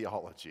good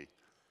theology.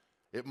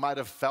 It might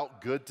have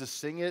felt good to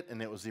sing it and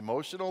it was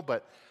emotional,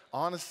 but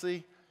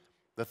honestly,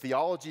 the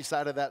theology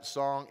side of that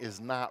song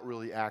is not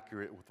really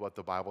accurate with what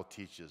the Bible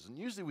teaches. And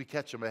usually we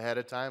catch them ahead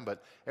of time,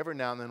 but every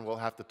now and then we'll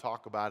have to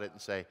talk about it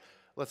and say,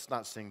 let's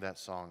not sing that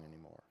song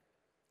anymore.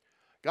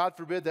 God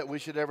forbid that we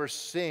should ever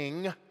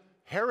sing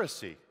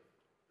heresy,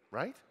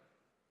 right?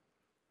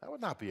 That would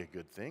not be a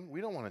good thing.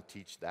 We don't want to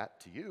teach that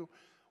to you.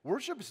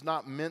 Worship is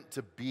not meant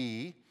to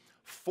be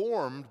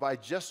formed by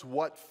just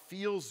what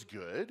feels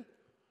good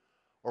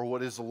or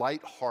what is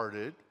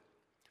lighthearted,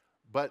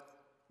 but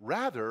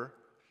rather,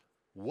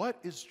 what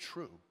is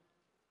true?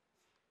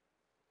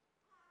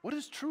 What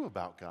is true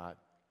about God?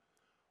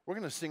 We're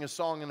going to sing a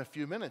song in a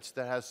few minutes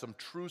that has some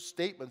true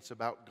statements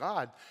about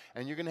God,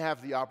 and you're going to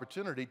have the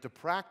opportunity to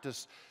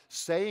practice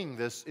saying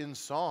this in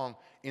song,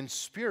 in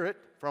spirit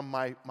from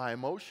my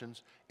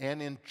emotions,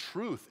 and in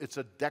truth. It's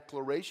a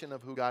declaration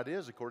of who God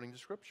is according to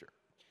Scripture.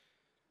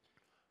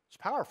 It's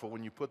powerful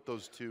when you put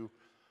those two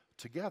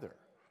together.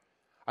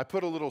 I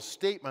put a little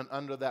statement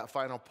under that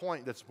final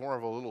point that's more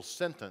of a little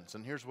sentence,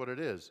 and here's what it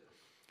is.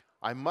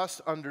 I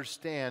must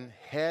understand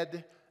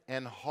head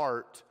and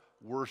heart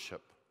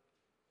worship.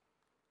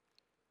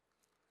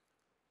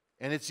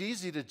 And it's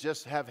easy to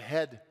just have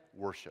head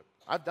worship.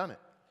 I've done it.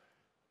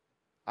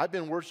 I've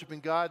been worshiping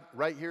God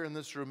right here in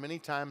this room many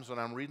times when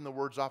I'm reading the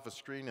words off a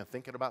screen and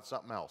thinking about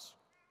something else.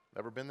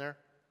 Ever been there?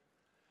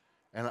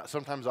 And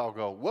sometimes I'll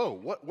go,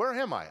 whoa, where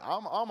am I?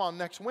 I'm on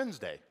next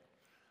Wednesday.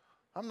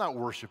 I'm not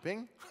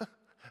worshiping.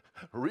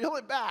 Reel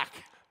it back.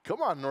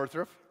 Come on,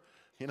 Northrop.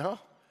 You know?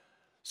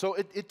 So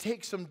it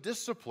takes some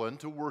discipline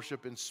to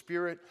worship in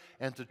spirit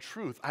and to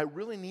truth. I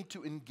really need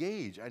to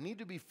engage. I need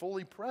to be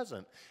fully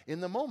present in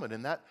the moment.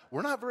 And that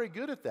we're not very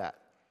good at that.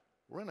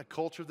 We're in a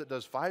culture that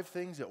does 5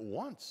 things at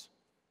once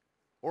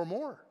or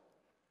more.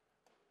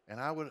 And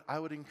I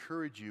would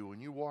encourage you,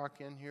 when you walk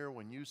in here,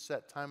 when you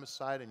set time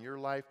aside in your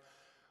life,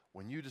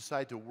 when you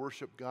decide to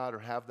worship God or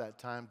have that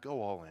time,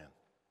 go all in.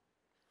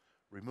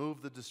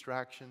 Remove the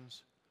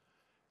distractions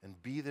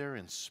and be there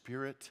in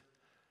spirit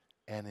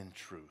and in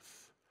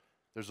truth.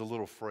 There's a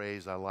little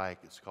phrase I like.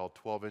 It's called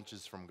 12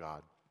 inches from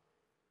God.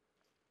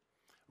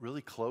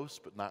 Really close,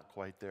 but not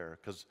quite there.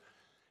 Because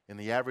in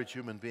the average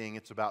human being,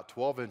 it's about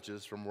 12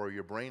 inches from where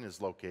your brain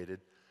is located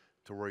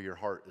to where your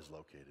heart is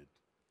located.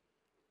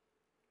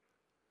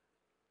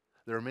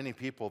 There are many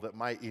people that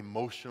might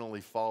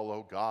emotionally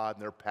follow God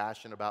and they're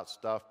passionate about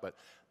stuff, but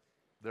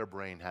their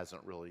brain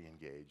hasn't really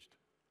engaged.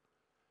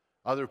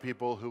 Other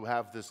people who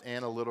have this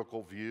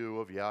analytical view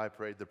of, yeah, I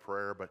prayed the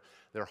prayer, but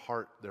their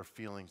heart, their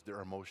feelings,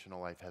 their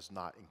emotional life has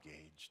not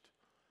engaged.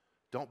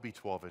 Don't be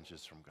 12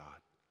 inches from God.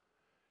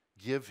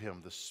 Give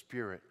Him the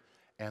Spirit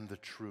and the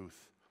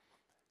truth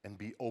and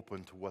be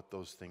open to what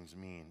those things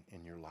mean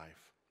in your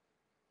life.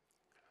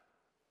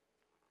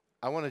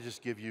 I want to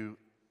just give you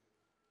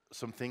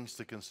some things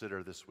to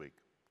consider this week.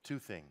 2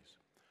 things.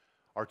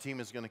 Our team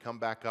is going to come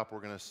back up.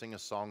 We're going to sing a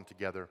song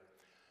together.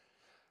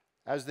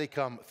 As they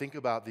come, think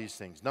about these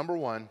things. Number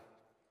 1,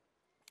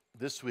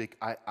 this week,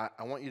 I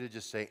want you to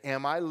just say,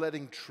 am I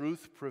letting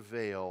truth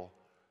prevail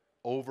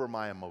over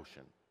my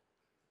emotion?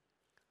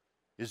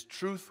 Is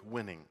truth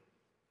winning?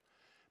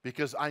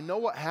 Because I know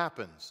what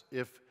happens.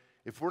 If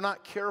we're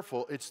not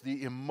careful, it's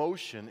the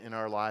emotion in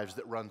our lives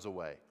that runs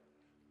away.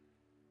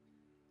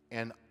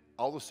 And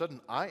all of a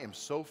sudden, I am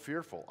so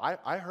fearful.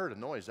 I heard a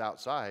noise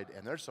outside,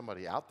 and there's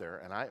somebody out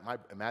there, and my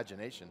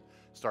imagination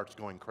starts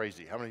going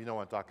crazy. How many of you know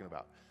what I'm talking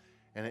about?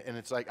 And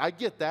it's like, I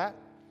get that.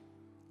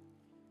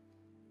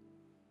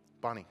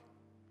 Bonnie,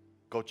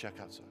 go check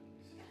outside.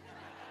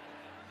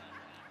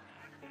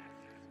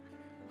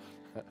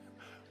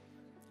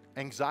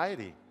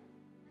 Anxiety.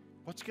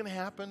 What's going to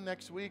happen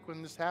next week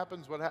when this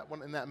happens? What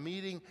happened in that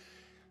meeting?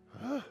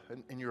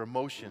 And your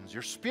emotions,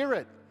 your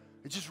spirit,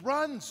 it just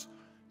runs.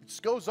 It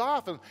just goes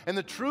off. And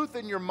the truth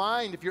in your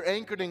mind, if you're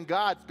anchored in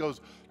God,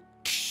 goes,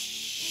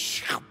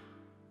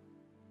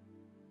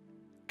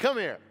 come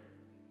here.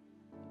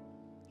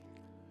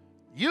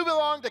 You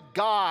belong to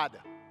God.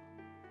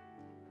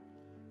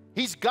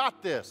 He's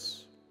got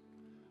this.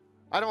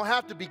 I don't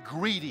have to be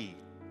greedy.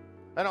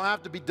 I don't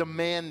have to be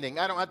demanding.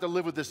 I don't have to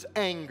live with this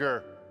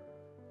anger.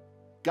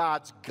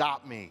 God's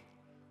got me.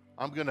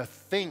 I'm going to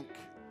think.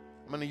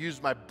 I'm going to use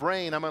my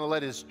brain. I'm going to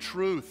let His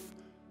truth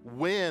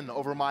win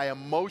over my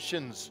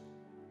emotions.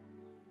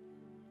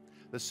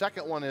 The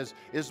second one is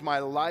my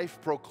life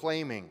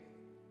proclaiming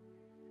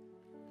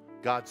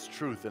God's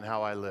truth in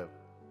how I live?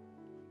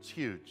 It's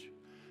huge.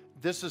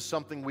 This is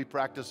something we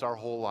practice our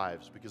whole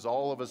lives because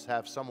all of us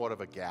have somewhat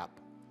of a gap.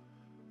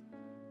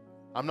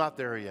 I'm not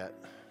there yet.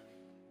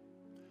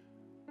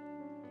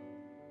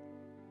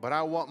 But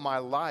I want my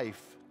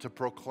life to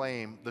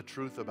proclaim the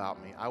truth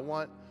about me. I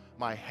want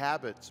my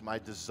habits, my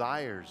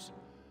desires,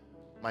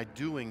 my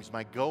doings,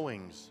 my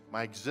goings,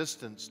 my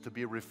existence to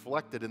be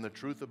reflected in the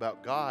truth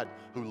about God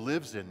who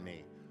lives in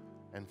me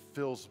and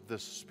fills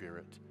this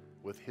spirit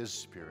with His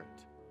Spirit.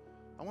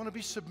 I want to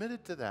be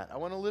submitted to that. I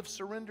want to live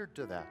surrendered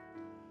to that.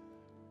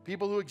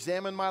 People who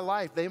examine my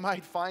life, they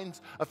might find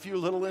a few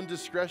little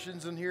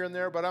indiscretions in here and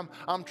there, but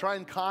I'm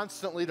trying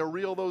constantly to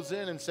reel those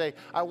in and say,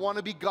 I want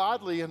to be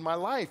godly in my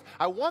life.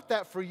 I want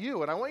that for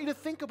you, and I want you to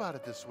think about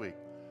it this week.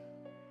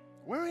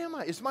 Where am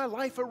I? Is my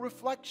life a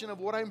reflection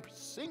of what I'm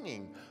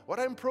singing, what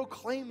I'm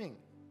proclaiming?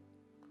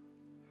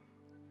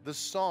 This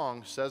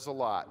song says a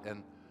lot,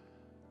 and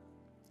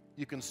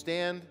you can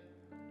stand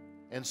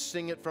and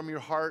sing it from your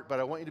heart, but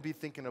I want you to be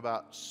thinking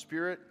about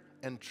spirit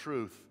and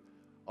truth,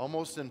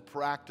 almost in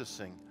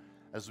practicing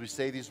as we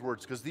say these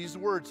words, because these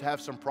words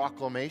have some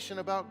proclamation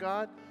about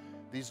God.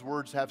 These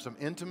words have some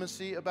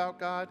intimacy about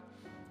God,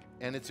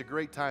 and it's a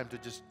great time to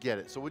just get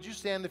it. So would you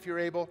stand if you're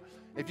able?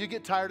 If you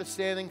get tired of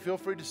standing, feel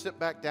free to sit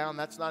back down.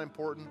 That's not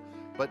important.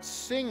 But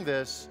sing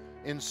this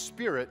in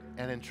spirit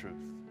and in truth.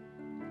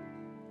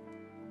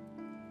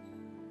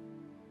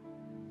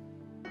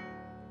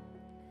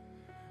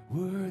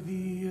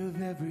 Worthy of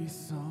every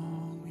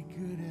song we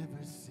could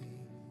ever sing.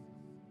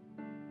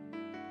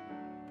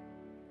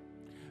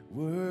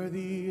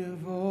 Worthy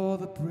of all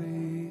the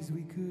praise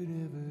we could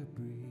ever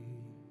breathe.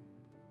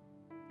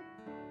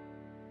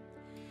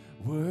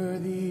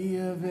 Worthy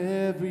of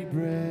every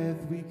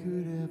breath we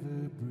could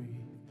ever breathe.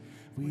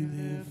 We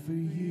live for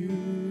you.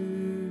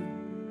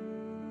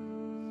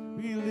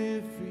 We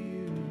live for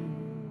you.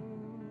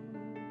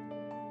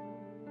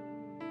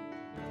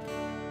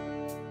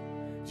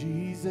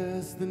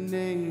 Jesus, the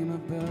name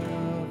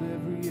above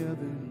every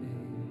other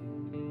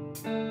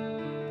name.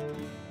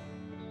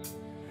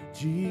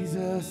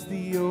 Jesus,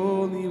 the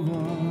only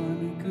one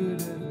who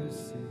could ever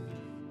save.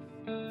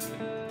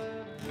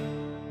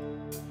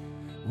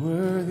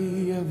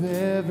 Worthy of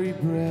every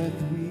breath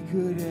we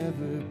could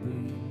ever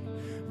breathe.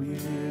 We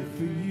live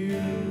for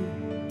you.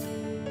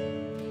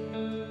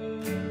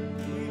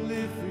 We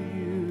live for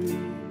you.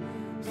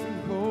 Sing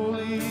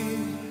holy,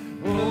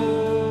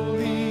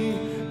 holy.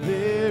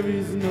 There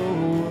is no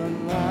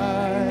one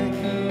like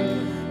you.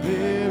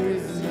 There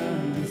is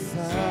none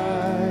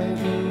beside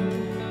you.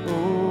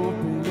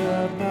 Open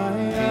up my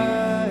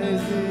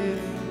eyes in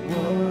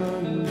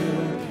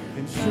wonder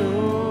and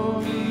show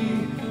me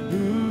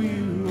who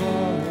you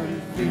are.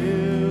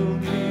 Fill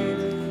me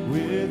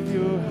with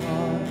your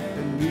heart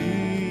and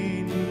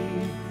lead me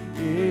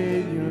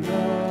in your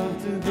love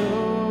to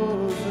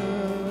those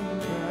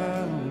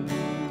around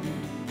me.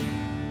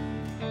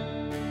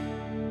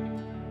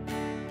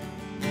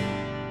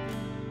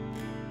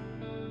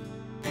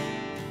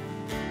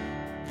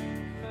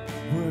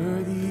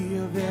 Worthy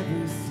of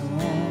every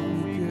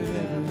song we could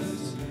ever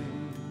sing.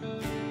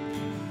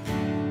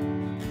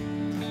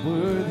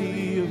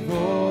 Worthy of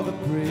all the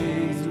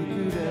praise we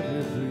could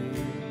ever bring.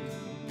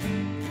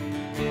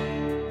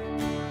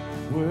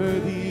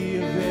 Worthy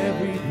of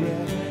every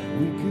breath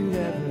we could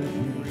ever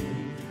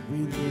breathe. We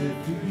live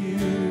for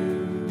you.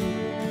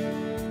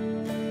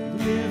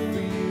 Live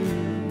for you.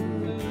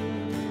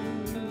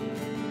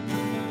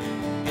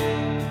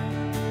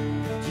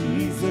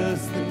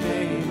 Jesus, the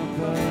name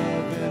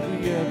above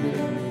every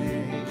other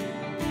name.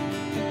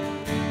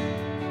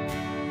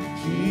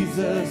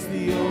 Jesus,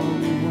 the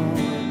only one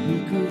who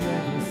could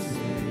ever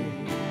save.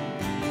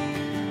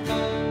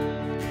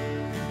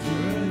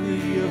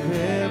 Worthy of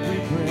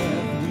every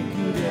breath we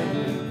could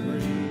ever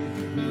breathe.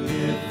 We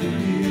live for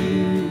you.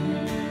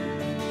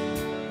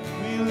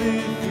 We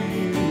live for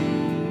you.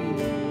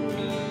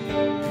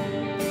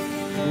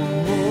 Oh,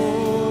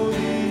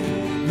 holy,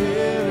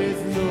 there is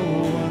no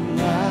one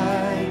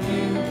like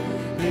you.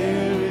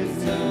 There is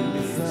none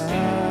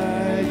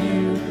beside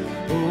you.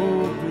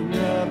 Open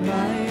up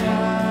my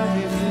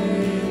eyes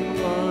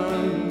in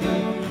wonder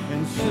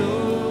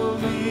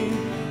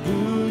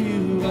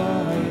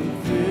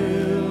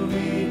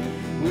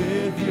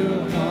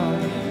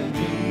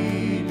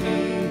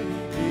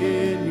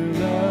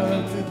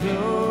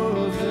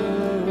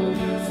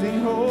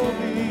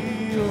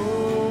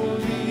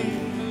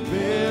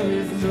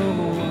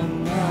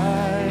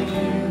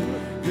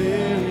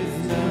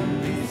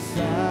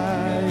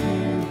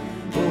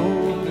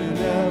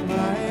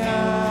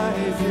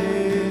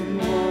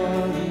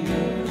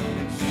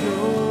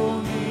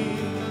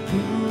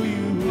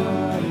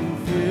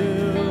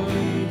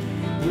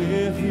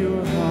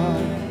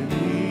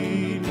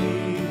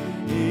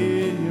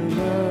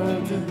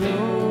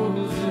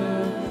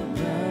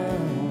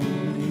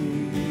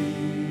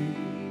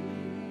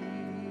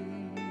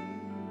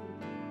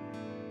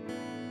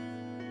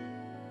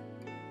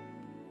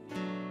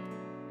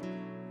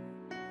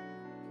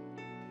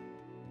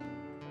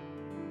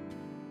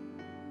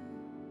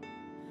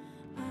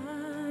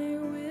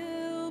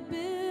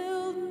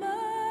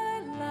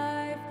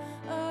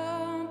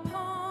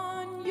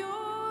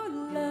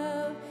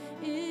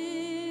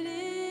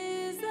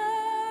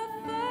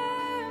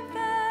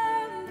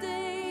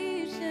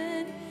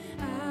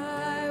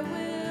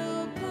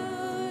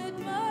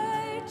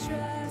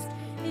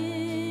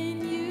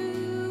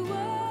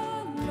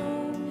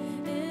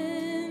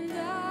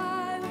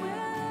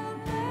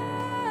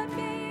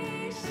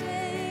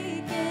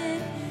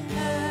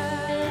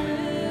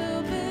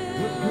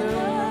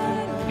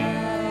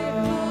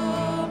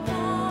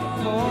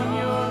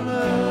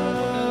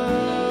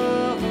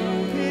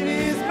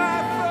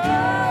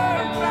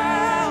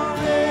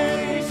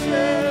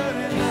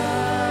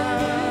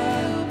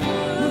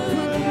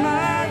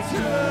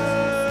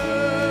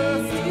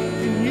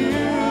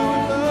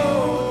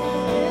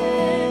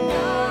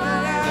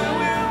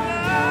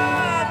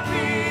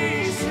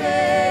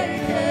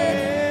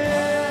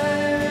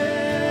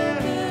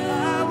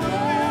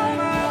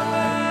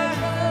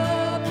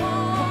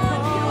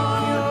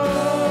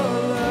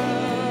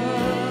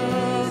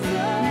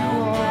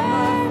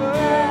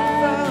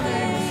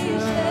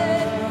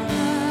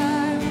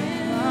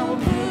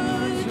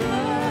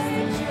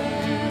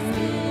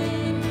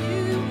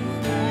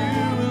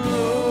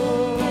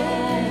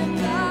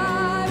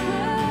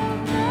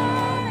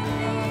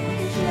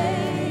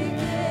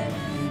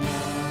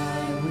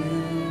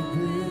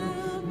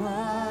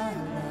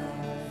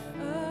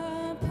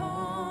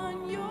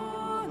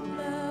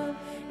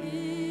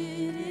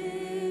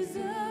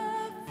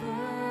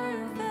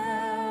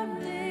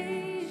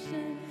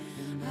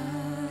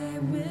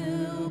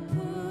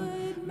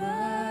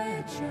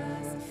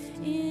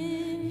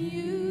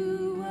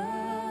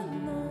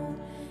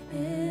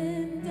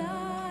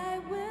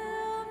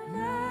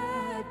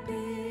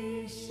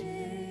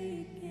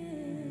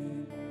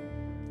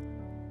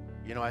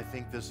You know, I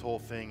think this whole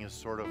thing is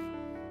sort of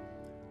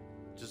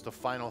just a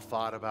final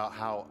thought about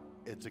how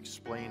it's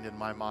explained in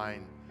my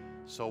mind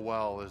so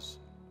well, is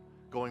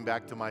going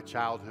back to my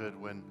childhood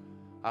when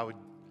I would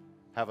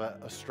have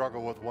a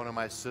struggle with one of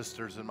my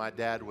sisters, and my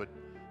dad would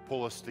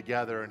pull us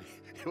together, and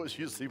it was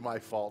usually my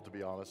fault, to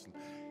be honest. And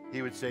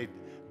he would say,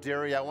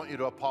 "Dary, I want you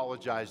to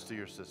apologize to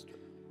your sister."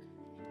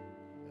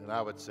 And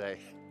I would say,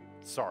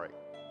 "Sorry."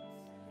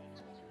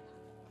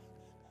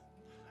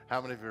 How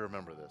many of you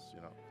remember this,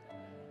 you know?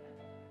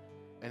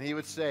 And he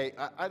would say,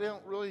 I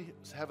don't really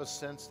have a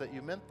sense that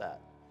you meant that.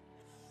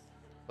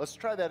 Let's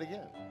try that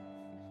again.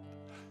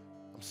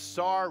 "I'm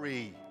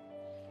sorry."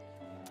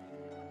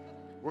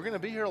 We're going to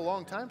be here a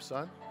long time,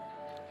 son.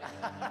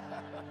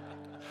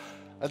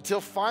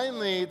 Until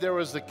finally there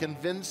was a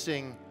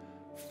convincing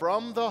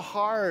from the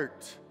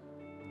heart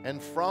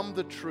and from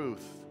the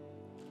truth.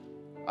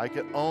 I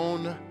could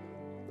own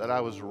that I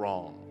was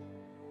wrong.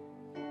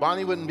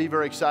 Bonnie wouldn't be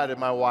very excited,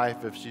 my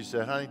wife, if she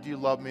said, "Honey, do you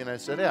love me?" And I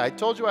said, "Yeah, I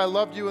told you I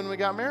loved you when we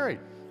got married.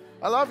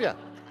 I love you."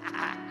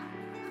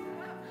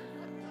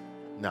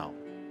 No.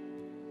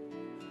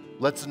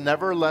 Let's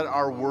never let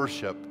our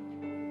worship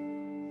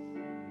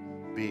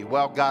be,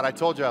 "Well, God, I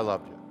told you I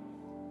loved you."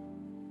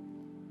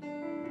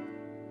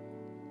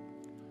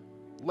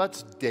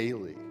 Let's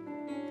daily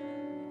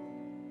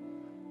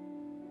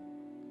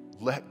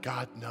let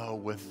God know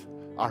with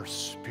our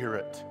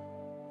spirit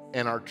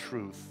and our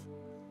truth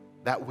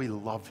that we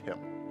love Him.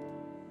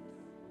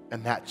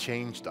 And that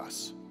changed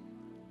us.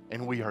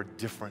 And we are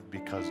different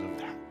because of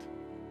that.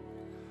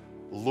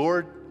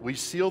 Lord, we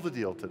seal the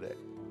deal today.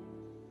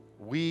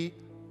 We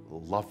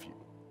love you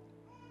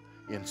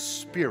in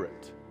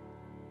spirit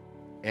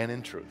and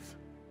in truth.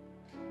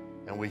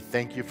 And we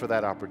thank you for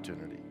that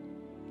opportunity.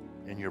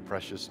 In your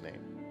precious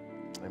name.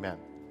 Amen.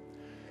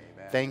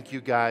 Amen. Thank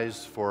you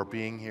guys for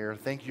being here.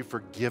 Thank you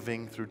for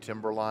giving through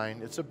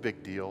Timberline. It's a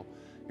big deal.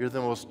 You're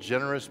the most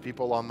generous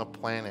people on the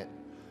planet.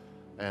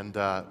 And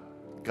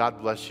God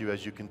bless you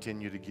as you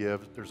continue to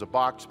give. There's a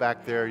box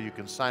back there. You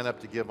can sign up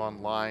to give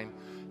online.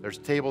 There's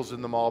tables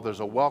in the mall.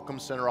 There's a welcome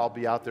center. I'll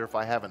be out there if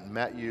I haven't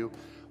met you.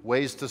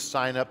 Ways to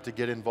sign up to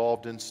get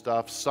involved in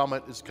stuff.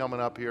 Summit is coming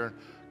up here in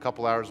a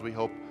couple hours. We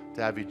hope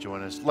to have you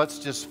join us. Let's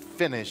just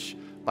finish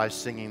by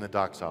singing the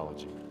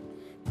doxology.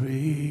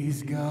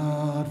 Praise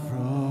God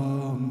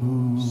from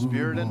whom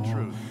Spirit and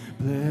truth.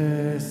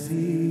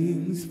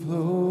 Blessings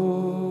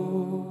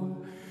flow.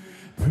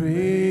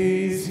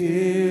 Praise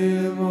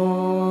Him,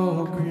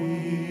 all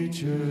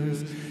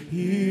creatures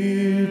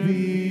here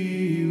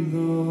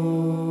below.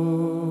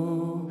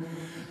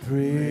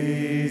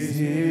 Praise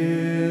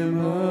Him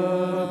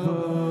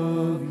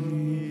above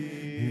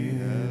the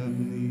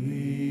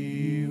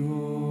heavenly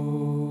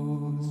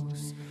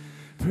hosts.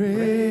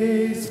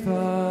 Praise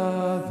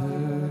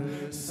Father,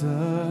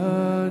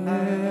 Son,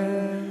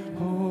 and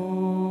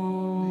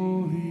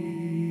Holy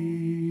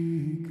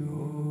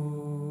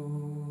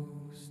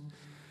Ghost.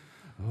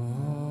 Amen.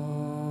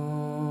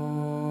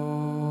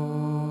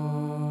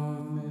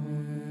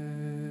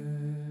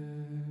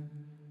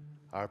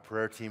 Our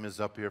prayer team is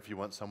up here if you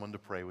want someone to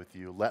pray with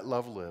you. Let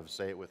love live.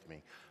 Say it with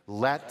me.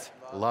 Let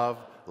love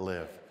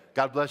live.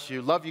 God bless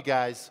you. Love you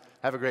guys.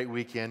 Have a great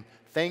weekend.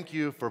 Thank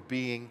you for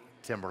being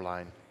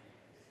Timberline.